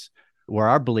is. Where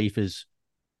our belief is,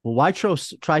 well, why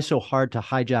try so hard to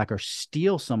hijack or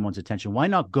steal someone's attention? Why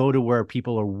not go to where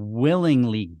people are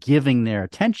willingly giving their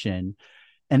attention?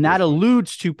 And that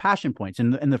alludes to passion points.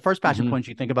 And the first passion points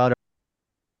you think about are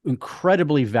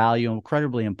incredibly valuable,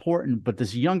 incredibly important. But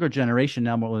this younger generation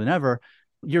now more than ever,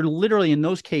 you're literally in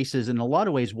those cases, in a lot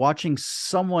of ways, watching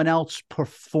someone else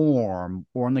perform,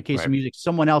 or in the case of music,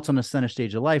 someone else on the center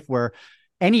stage of life, where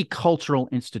any cultural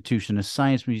institution, a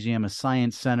science museum, a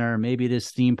science center, maybe it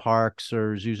is theme parks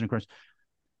or zoos and aquariums,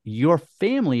 your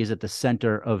family is at the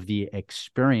center of the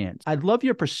experience. I'd love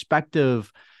your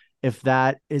perspective. If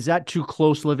is that too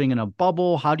close, living in a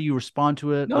bubble? How do you respond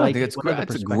to it? No, I think it's great.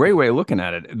 That's a great way of looking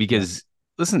at it, because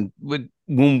listen,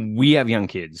 when we have young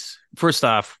kids, first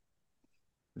off,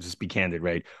 just be candid,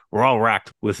 right? We're all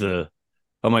racked with the,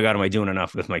 oh my God, am I doing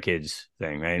enough with my kids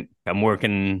thing, right? I'm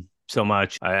working so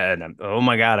much. Oh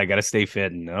my God, I got to stay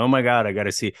fit. And oh my God, I got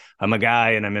to see, I'm a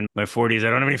guy and I'm in my 40s. I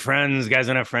don't have any friends. Guys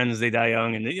don't have friends. They die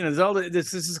young. And, there's all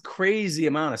this crazy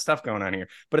amount of stuff going on here.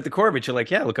 But at the core of it, you're like,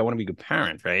 yeah, look, I want to be a good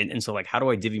parent, right? And so, like, how do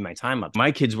I divvy my time up?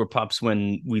 My kids were pups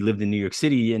when we lived in New York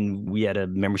City, and we had a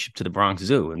membership to the Bronx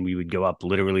Zoo, and we would go up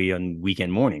literally on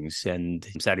weekend mornings and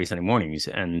Saturday, Sunday mornings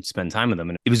and spend time with them.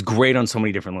 And it was great on so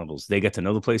many different levels. They get to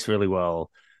know the place really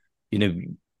well.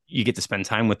 You get to spend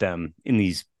time with them in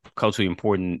these culturally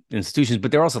important institutions,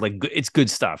 but they're also like, it's good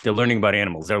stuff. They're learning about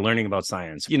animals. They're learning about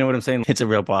science. You know what I'm saying? It's a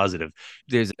real positive.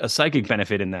 There's a psychic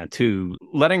benefit in that too.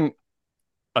 Letting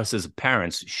us as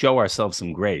parents show ourselves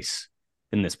some grace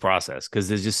in this process, because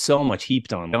there's just so much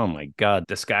heaped on. Oh my God,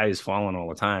 the sky is falling all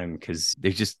the time, because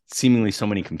there's just seemingly so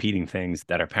many competing things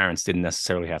that our parents didn't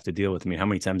necessarily have to deal with. I mean, how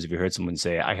many times have you heard someone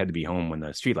say, I had to be home when the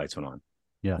streetlights went on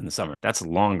in the summer? That's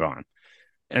long gone.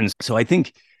 And so I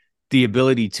think the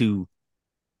ability to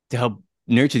help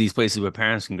nurture these places where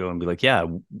parents can go and be like, yeah,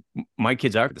 my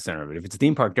kids are at the center of it. If it's a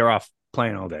theme park, they're off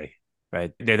playing all day,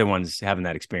 right? They're the ones having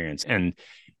that experience. And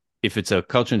if it's a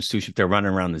cultural institution, if they're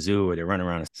running around the zoo or they're running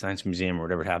around a science museum or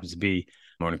whatever it happens to be,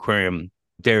 or an aquarium,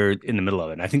 they're in the middle of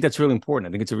it. And I think that's really important.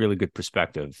 I think it's a really good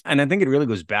perspective. And I think it really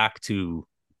goes back to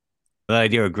The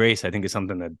idea of grace, I think, is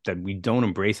something that we don't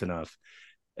embrace enough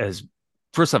as,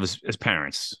 first off, as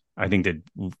parents. I think that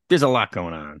there's a lot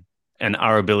going on, and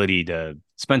our ability to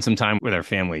spend some time with our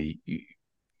family,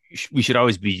 we should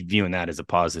always be viewing that as a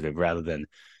positive rather than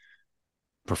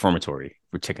performatory.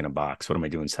 We're ticking a box. What am I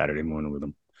doing Saturday morning with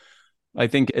them? I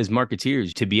think as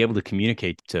marketeers, to be able to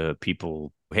communicate to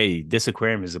people, hey, this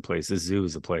aquarium is a place, this zoo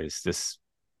is a place, this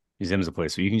museum is a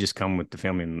place, so you can just come with the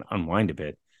family and unwind a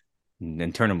bit and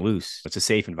then turn them loose. It's a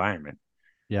safe environment.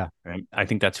 Yeah. Right? I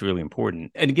think that's really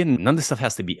important. And again, none of this stuff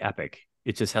has to be epic.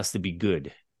 It just has to be good.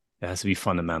 It has to be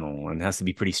fundamental, and it has to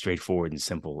be pretty straightforward and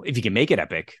simple. If you can make it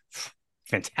epic,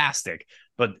 fantastic.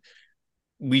 But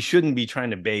we shouldn't be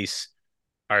trying to base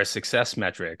our success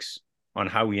metrics on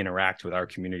how we interact with our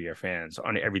community, our fans,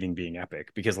 on everything being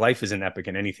epic, because life isn't epic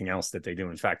in anything else that they do.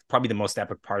 In fact, probably the most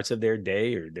epic parts of their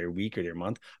day or their week or their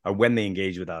month are when they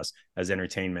engage with us as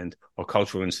entertainment or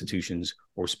cultural institutions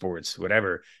or sports,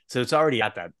 whatever. So it's already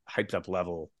at that hyped up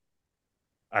level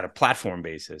at a platform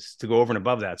basis. To go over and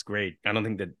above that's great. I don't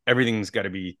think that everything's got to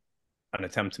be an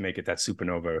attempt to make it that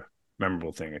supernova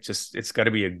memorable thing. It's got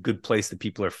to be a good place that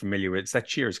people are familiar with. It's that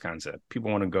Cheers concept.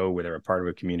 People want to go where they're a part of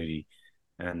a community,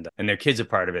 and their kids are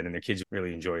part of it, and their kids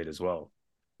really enjoy it as well.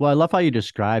 Well, I love how you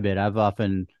describe it. I've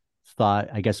often thought,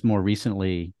 I guess more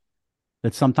recently,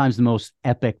 that sometimes the most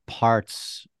epic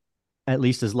parts, at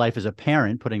least as life as a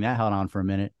parent, putting that hat on for a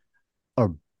minute,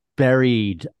 are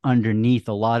buried underneath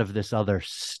a lot of this other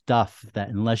stuff that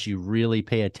unless you really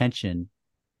pay attention,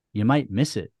 you might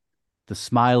miss it. The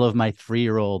smile of my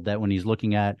 3-year-old that when he's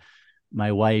looking at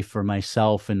my wife or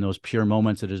myself in those pure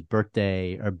moments at his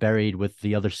birthday are buried with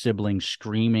the other siblings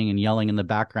screaming and yelling in the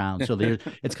background. So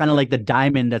it's kind of like the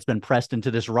diamond that's been pressed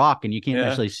into this rock, and you can't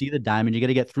necessarily see the diamond. You got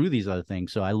to get through these other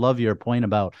things. So I love your point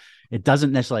about it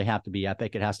doesn't necessarily have to be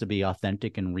epic. It has to be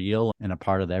authentic and real and a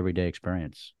part of the everyday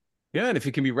experience. Yeah, and if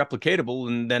it can be replicatable,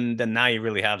 and then now you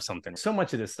really have something. So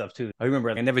much of this stuff too. I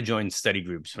remember I never joined study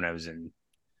groups when I was in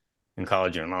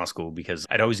college or in law school, because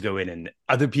I'd always go in and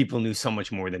other people knew so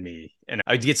much more than me. And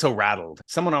I'd get so rattled.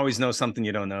 Someone always knows something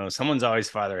you don't know. Someone's always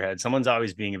fatherhead. Someone's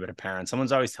always being a better parent.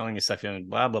 Someone's always telling you stuff,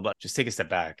 blah, blah, blah. Just take a step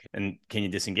back, and can you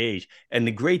disengage? And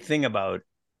the great thing about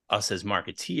us as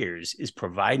marketeers is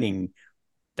providing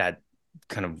that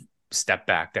kind of step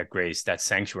back, that grace, that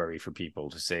sanctuary for people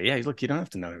to say, yeah, look, you don't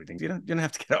have to know everything. You don't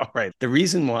have to get it all right. The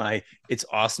reason why it's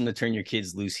awesome to turn your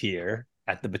kids loose here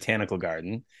at the Botanical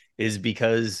Garden is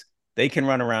because they can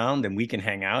run around and we can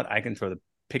hang out. I can throw the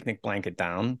picnic blanket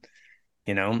down,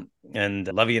 and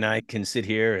Lovey and I can sit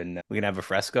here and we can have a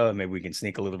fresco, and maybe we can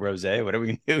sneak a little rosé, whatever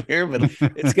we can do here, but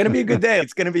it's going to be a good day.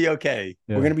 It's going to be okay.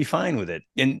 Yeah. We're going to be fine with it.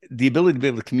 And the ability to be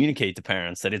able to communicate to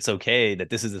parents that it's okay, that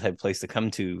this is the type of place to come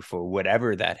to for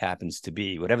whatever that happens to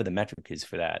be, whatever the metric is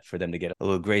for that, for them to get a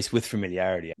little grace with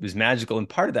familiarity. It was magical. And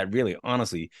part of that, really,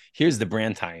 honestly, here's the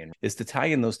brand tie-in, is to tie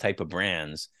in those type of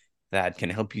brands that can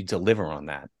help you deliver on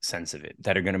that sense of it,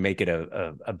 that are going to make it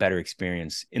a better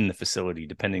experience in the facility,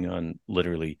 depending on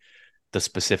literally the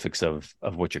specifics of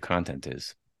what your content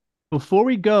is. Before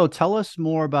we go, tell us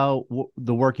more about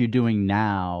the work you're doing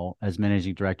now as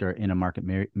managing director in a market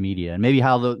media, and maybe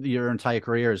how your entire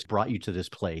career has brought you to this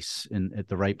place and at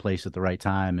the right place at the right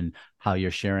time, and how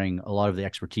you're sharing a lot of the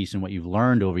expertise and what you've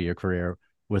learned over your career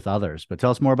with others. But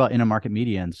tell us more about Intermarket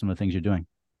Media and some of the things you're doing.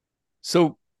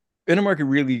 So Intermarket,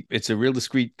 really, it's a real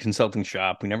discreet consulting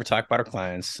shop. We never talk about our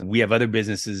clients. We have other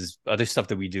businesses, other stuff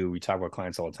that we do. We talk about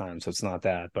clients all the time. So it's not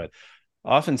that. But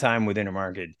oftentimes with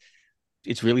Intermarket,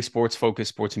 it's really sports focused,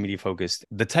 sports and media focused.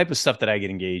 The type of stuff that I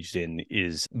get engaged in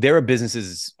is there are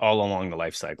businesses all along the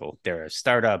life cycle. There are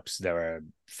startups, there are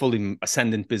fully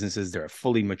ascendant businesses, there are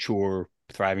fully mature,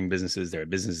 thriving businesses. There are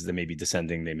businesses that may be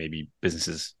descending. They may be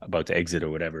businesses about to exit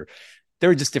or whatever. There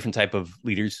are just different type of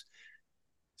leaders.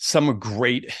 Some are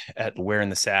great at wearing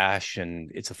the sash,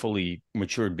 and it's a fully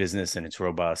matured business and it's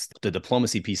robust. The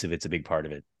diplomacy piece of it's a big part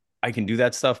of it. I can do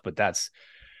that stuff, but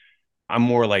I'm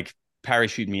more like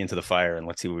parachute me into the fire and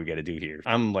let's see what we got to do here.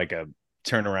 I'm like a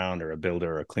turnaround or a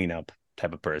builder or a cleanup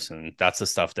type of person. That's the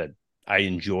stuff that I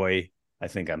enjoy. I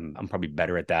think I'm probably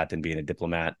better at that than being a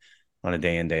diplomat on a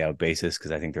day in, day out basis,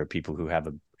 because I think there are people who have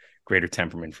a greater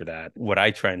temperament for that. What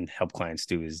I try and help clients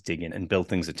do is dig in and build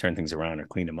things that turn things around or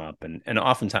clean them up. And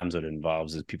oftentimes what it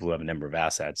involves is people who have a number of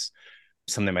assets.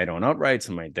 Some they might own outright,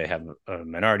 they have a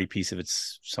minority piece of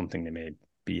it's something they may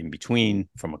be in between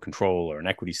from a control or an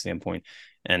equity standpoint,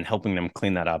 and helping them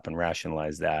clean that up and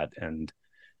rationalize that and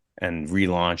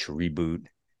relaunch or reboot.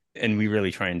 And we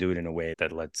really try and do it in a way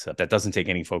that that doesn't take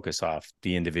any focus off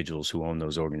the individuals who own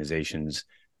those organizations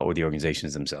or the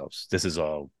organizations themselves. This is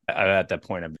all, at that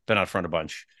point, I've been out front a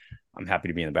bunch. I'm happy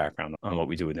to be in the background on what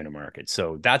we do with Intermarket.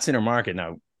 So that's Intermarket.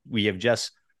 Now, we have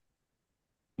just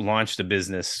launched a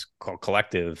business called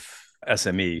Collective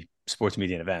SME, Sports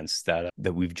Media and Events, that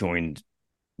we've joined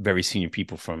very senior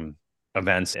people from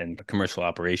events and commercial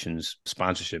operations,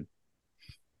 sponsorship,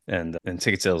 and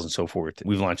ticket sales and so forth.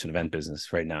 We've launched an event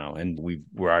business right now, and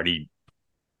we're already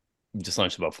just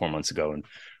launched about 4 months ago, and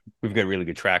we've got really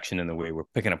good traction in the way we're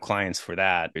picking up clients for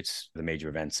that. It's the major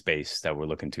event space that we're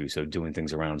looking to. So doing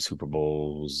things around Super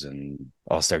Bowls and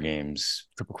All-Star games,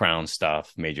 Triple Crown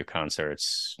stuff, major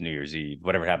concerts, New Year's Eve,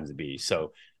 whatever it happens to be.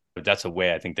 So that's a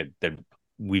way I think that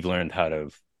we've learned how to,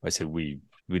 I said we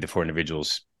the four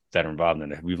individuals that are involved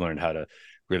in it, we've learned how to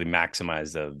really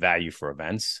maximize the value for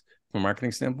events from a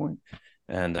marketing standpoint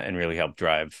and really help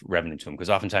drive revenue to them. Because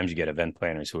oftentimes you get event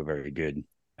planners who are very good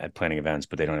at planning events,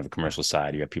 but they don't have a commercial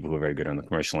side. You have people who are very good on the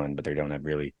commercial end, but they don't have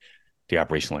really the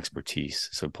operational expertise.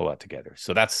 So pull that together.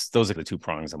 So those are the two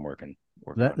prongs I'm working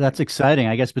on. That's exciting.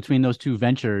 I guess between those two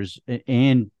ventures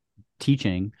and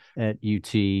teaching at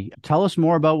UT, tell us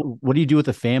more about what do you do with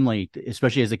the family,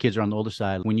 especially as the kids are on the older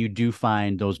side, when you do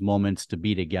find those moments to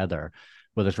be together,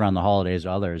 whether it's around the holidays or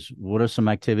others. What are some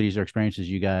activities or experiences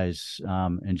you guys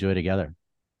enjoy together?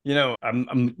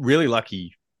 I'm really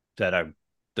lucky that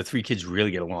the three kids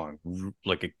really get along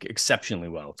like exceptionally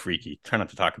well. Freaky. Try not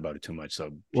to talk about it too much.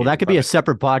 So, well, that could be a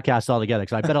separate podcast altogether,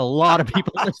 because I bet a lot of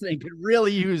people listening could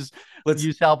really use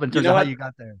help in terms of how you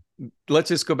got there. Let's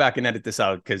just go back and edit this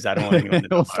out, because I don't want anyone to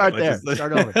know. We'll start there.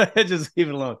 Start over. Just leave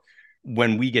it alone.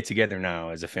 When we get together now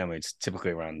as a family, it's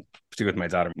typically around, particularly with my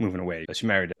daughter moving away. She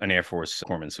married an Air Force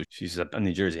corpsman, so she's up in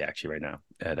New Jersey actually right now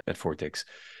at Fort Dix.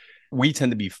 We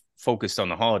tend to be focused on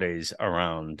the holidays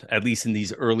around, at least in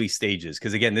these early stages.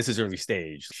 Because again, this is early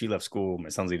stage. She left school. My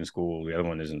son's leaving school. The other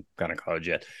one isn't gone to college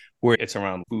yet. Where it's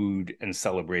around food and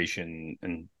celebration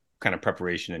and kind of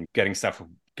preparation and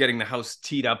getting the house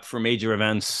teed up for major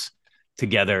events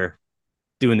together,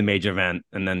 doing the major event,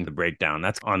 and then the breakdown.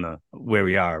 That's where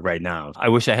we are right now. I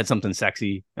wish I had something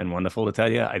sexy and wonderful to tell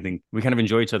you. I think we kind of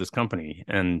enjoy each other's company.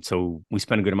 And so we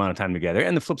spend a good amount of time together.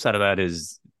 And the flip side of that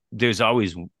is there's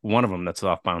always one of them that's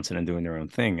off bouncing and doing their own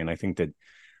thing. And I think that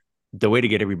the way to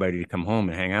get everybody to come home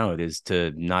and hang out is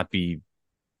to not be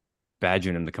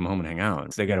badgering them to come home and hang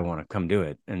out. They got to want to come do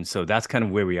it. And so that's kind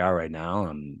of where we are right now.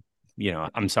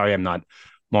 I'm sorry I'm not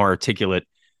more articulate.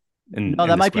 No,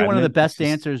 that might be one of the best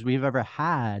answers we've ever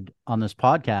had on this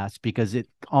podcast, because it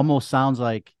almost sounds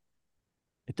like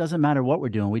it doesn't matter what we're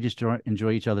doing. We just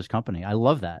enjoy each other's company. I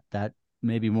love that. That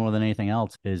maybe more than anything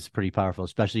else is pretty powerful,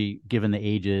 especially given the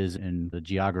ages and the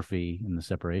geography and the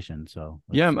separation. So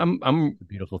yeah, I'm a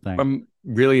beautiful thing. I'm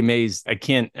really amazed. I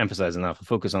can't emphasize enough. The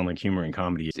focus on like humor and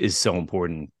comedy is so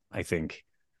important. I think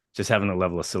just having a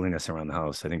level of silliness around the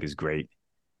house, I think, is great.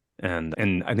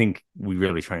 And I think we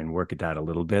really try and work at that a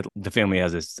little bit. The family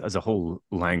has a whole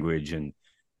language and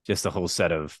just a whole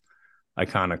set of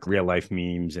iconic real life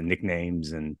memes and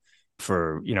nicknames and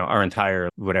for our entire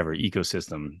whatever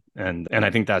ecosystem. And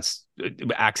I think that's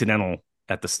accidental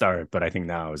at the start, but I think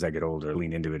now as I get older,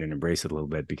 lean into it and embrace it a little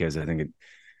bit, because I think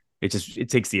it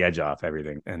takes the edge off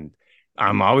everything. And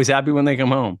I'm always happy when they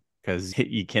come home, because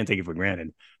you can't take it for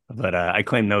granted. But I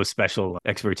claim no special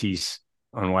expertise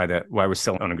on why we're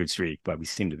still on a good streak, but we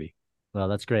seem to be. Well,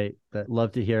 that's great.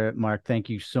 Love to hear it, Mark. Thank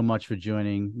you so much for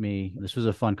joining me. This was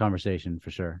a fun conversation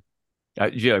for sure.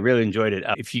 Yeah, I really enjoyed it.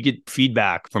 If you get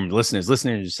feedback from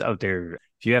listeners out there,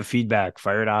 if you have feedback,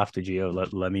 fire it off to Gio.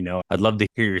 Let me know. I'd love to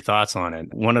hear your thoughts on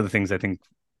it. One of the things I think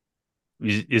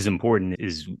is important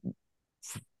is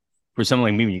for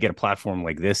someone like me, when you get a platform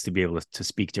like this, to be able to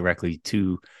speak directly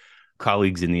to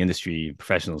colleagues in the industry,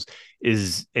 professionals,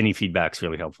 is any feedback's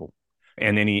really helpful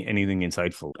and anything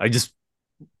insightful.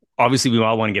 Obviously we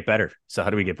all want to get better. So how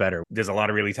do we get better? There's a lot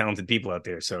of really talented people out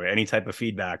there. So any type of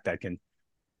feedback that can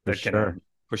push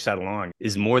that along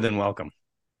is more than welcome.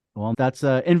 Well, that's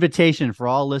an invitation for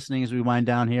all listening as we wind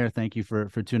down here. Thank you for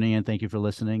tuning in. Thank you for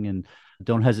listening. And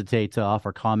don't hesitate to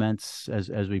offer comments as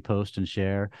we post and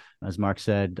share. As Mark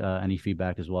said, any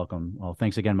feedback is welcome. Well,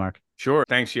 thanks again, Mark. Sure.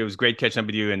 Thanks. It was great catching up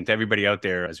with you, and to everybody out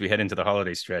there as we head into the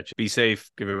holiday stretch. Be safe.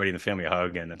 Give everybody in the family a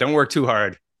hug, and don't work too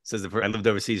hard. Says I lived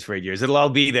overseas for 8 years. It'll all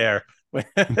be there.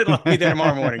 It'll all be there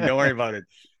tomorrow morning. Don't worry about it.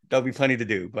 There'll be plenty to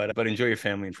do, but enjoy your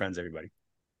family and friends, everybody.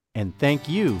 And thank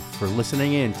you for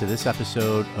listening in to this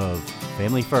episode of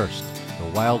Family First, the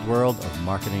wild world of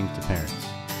marketing to parents.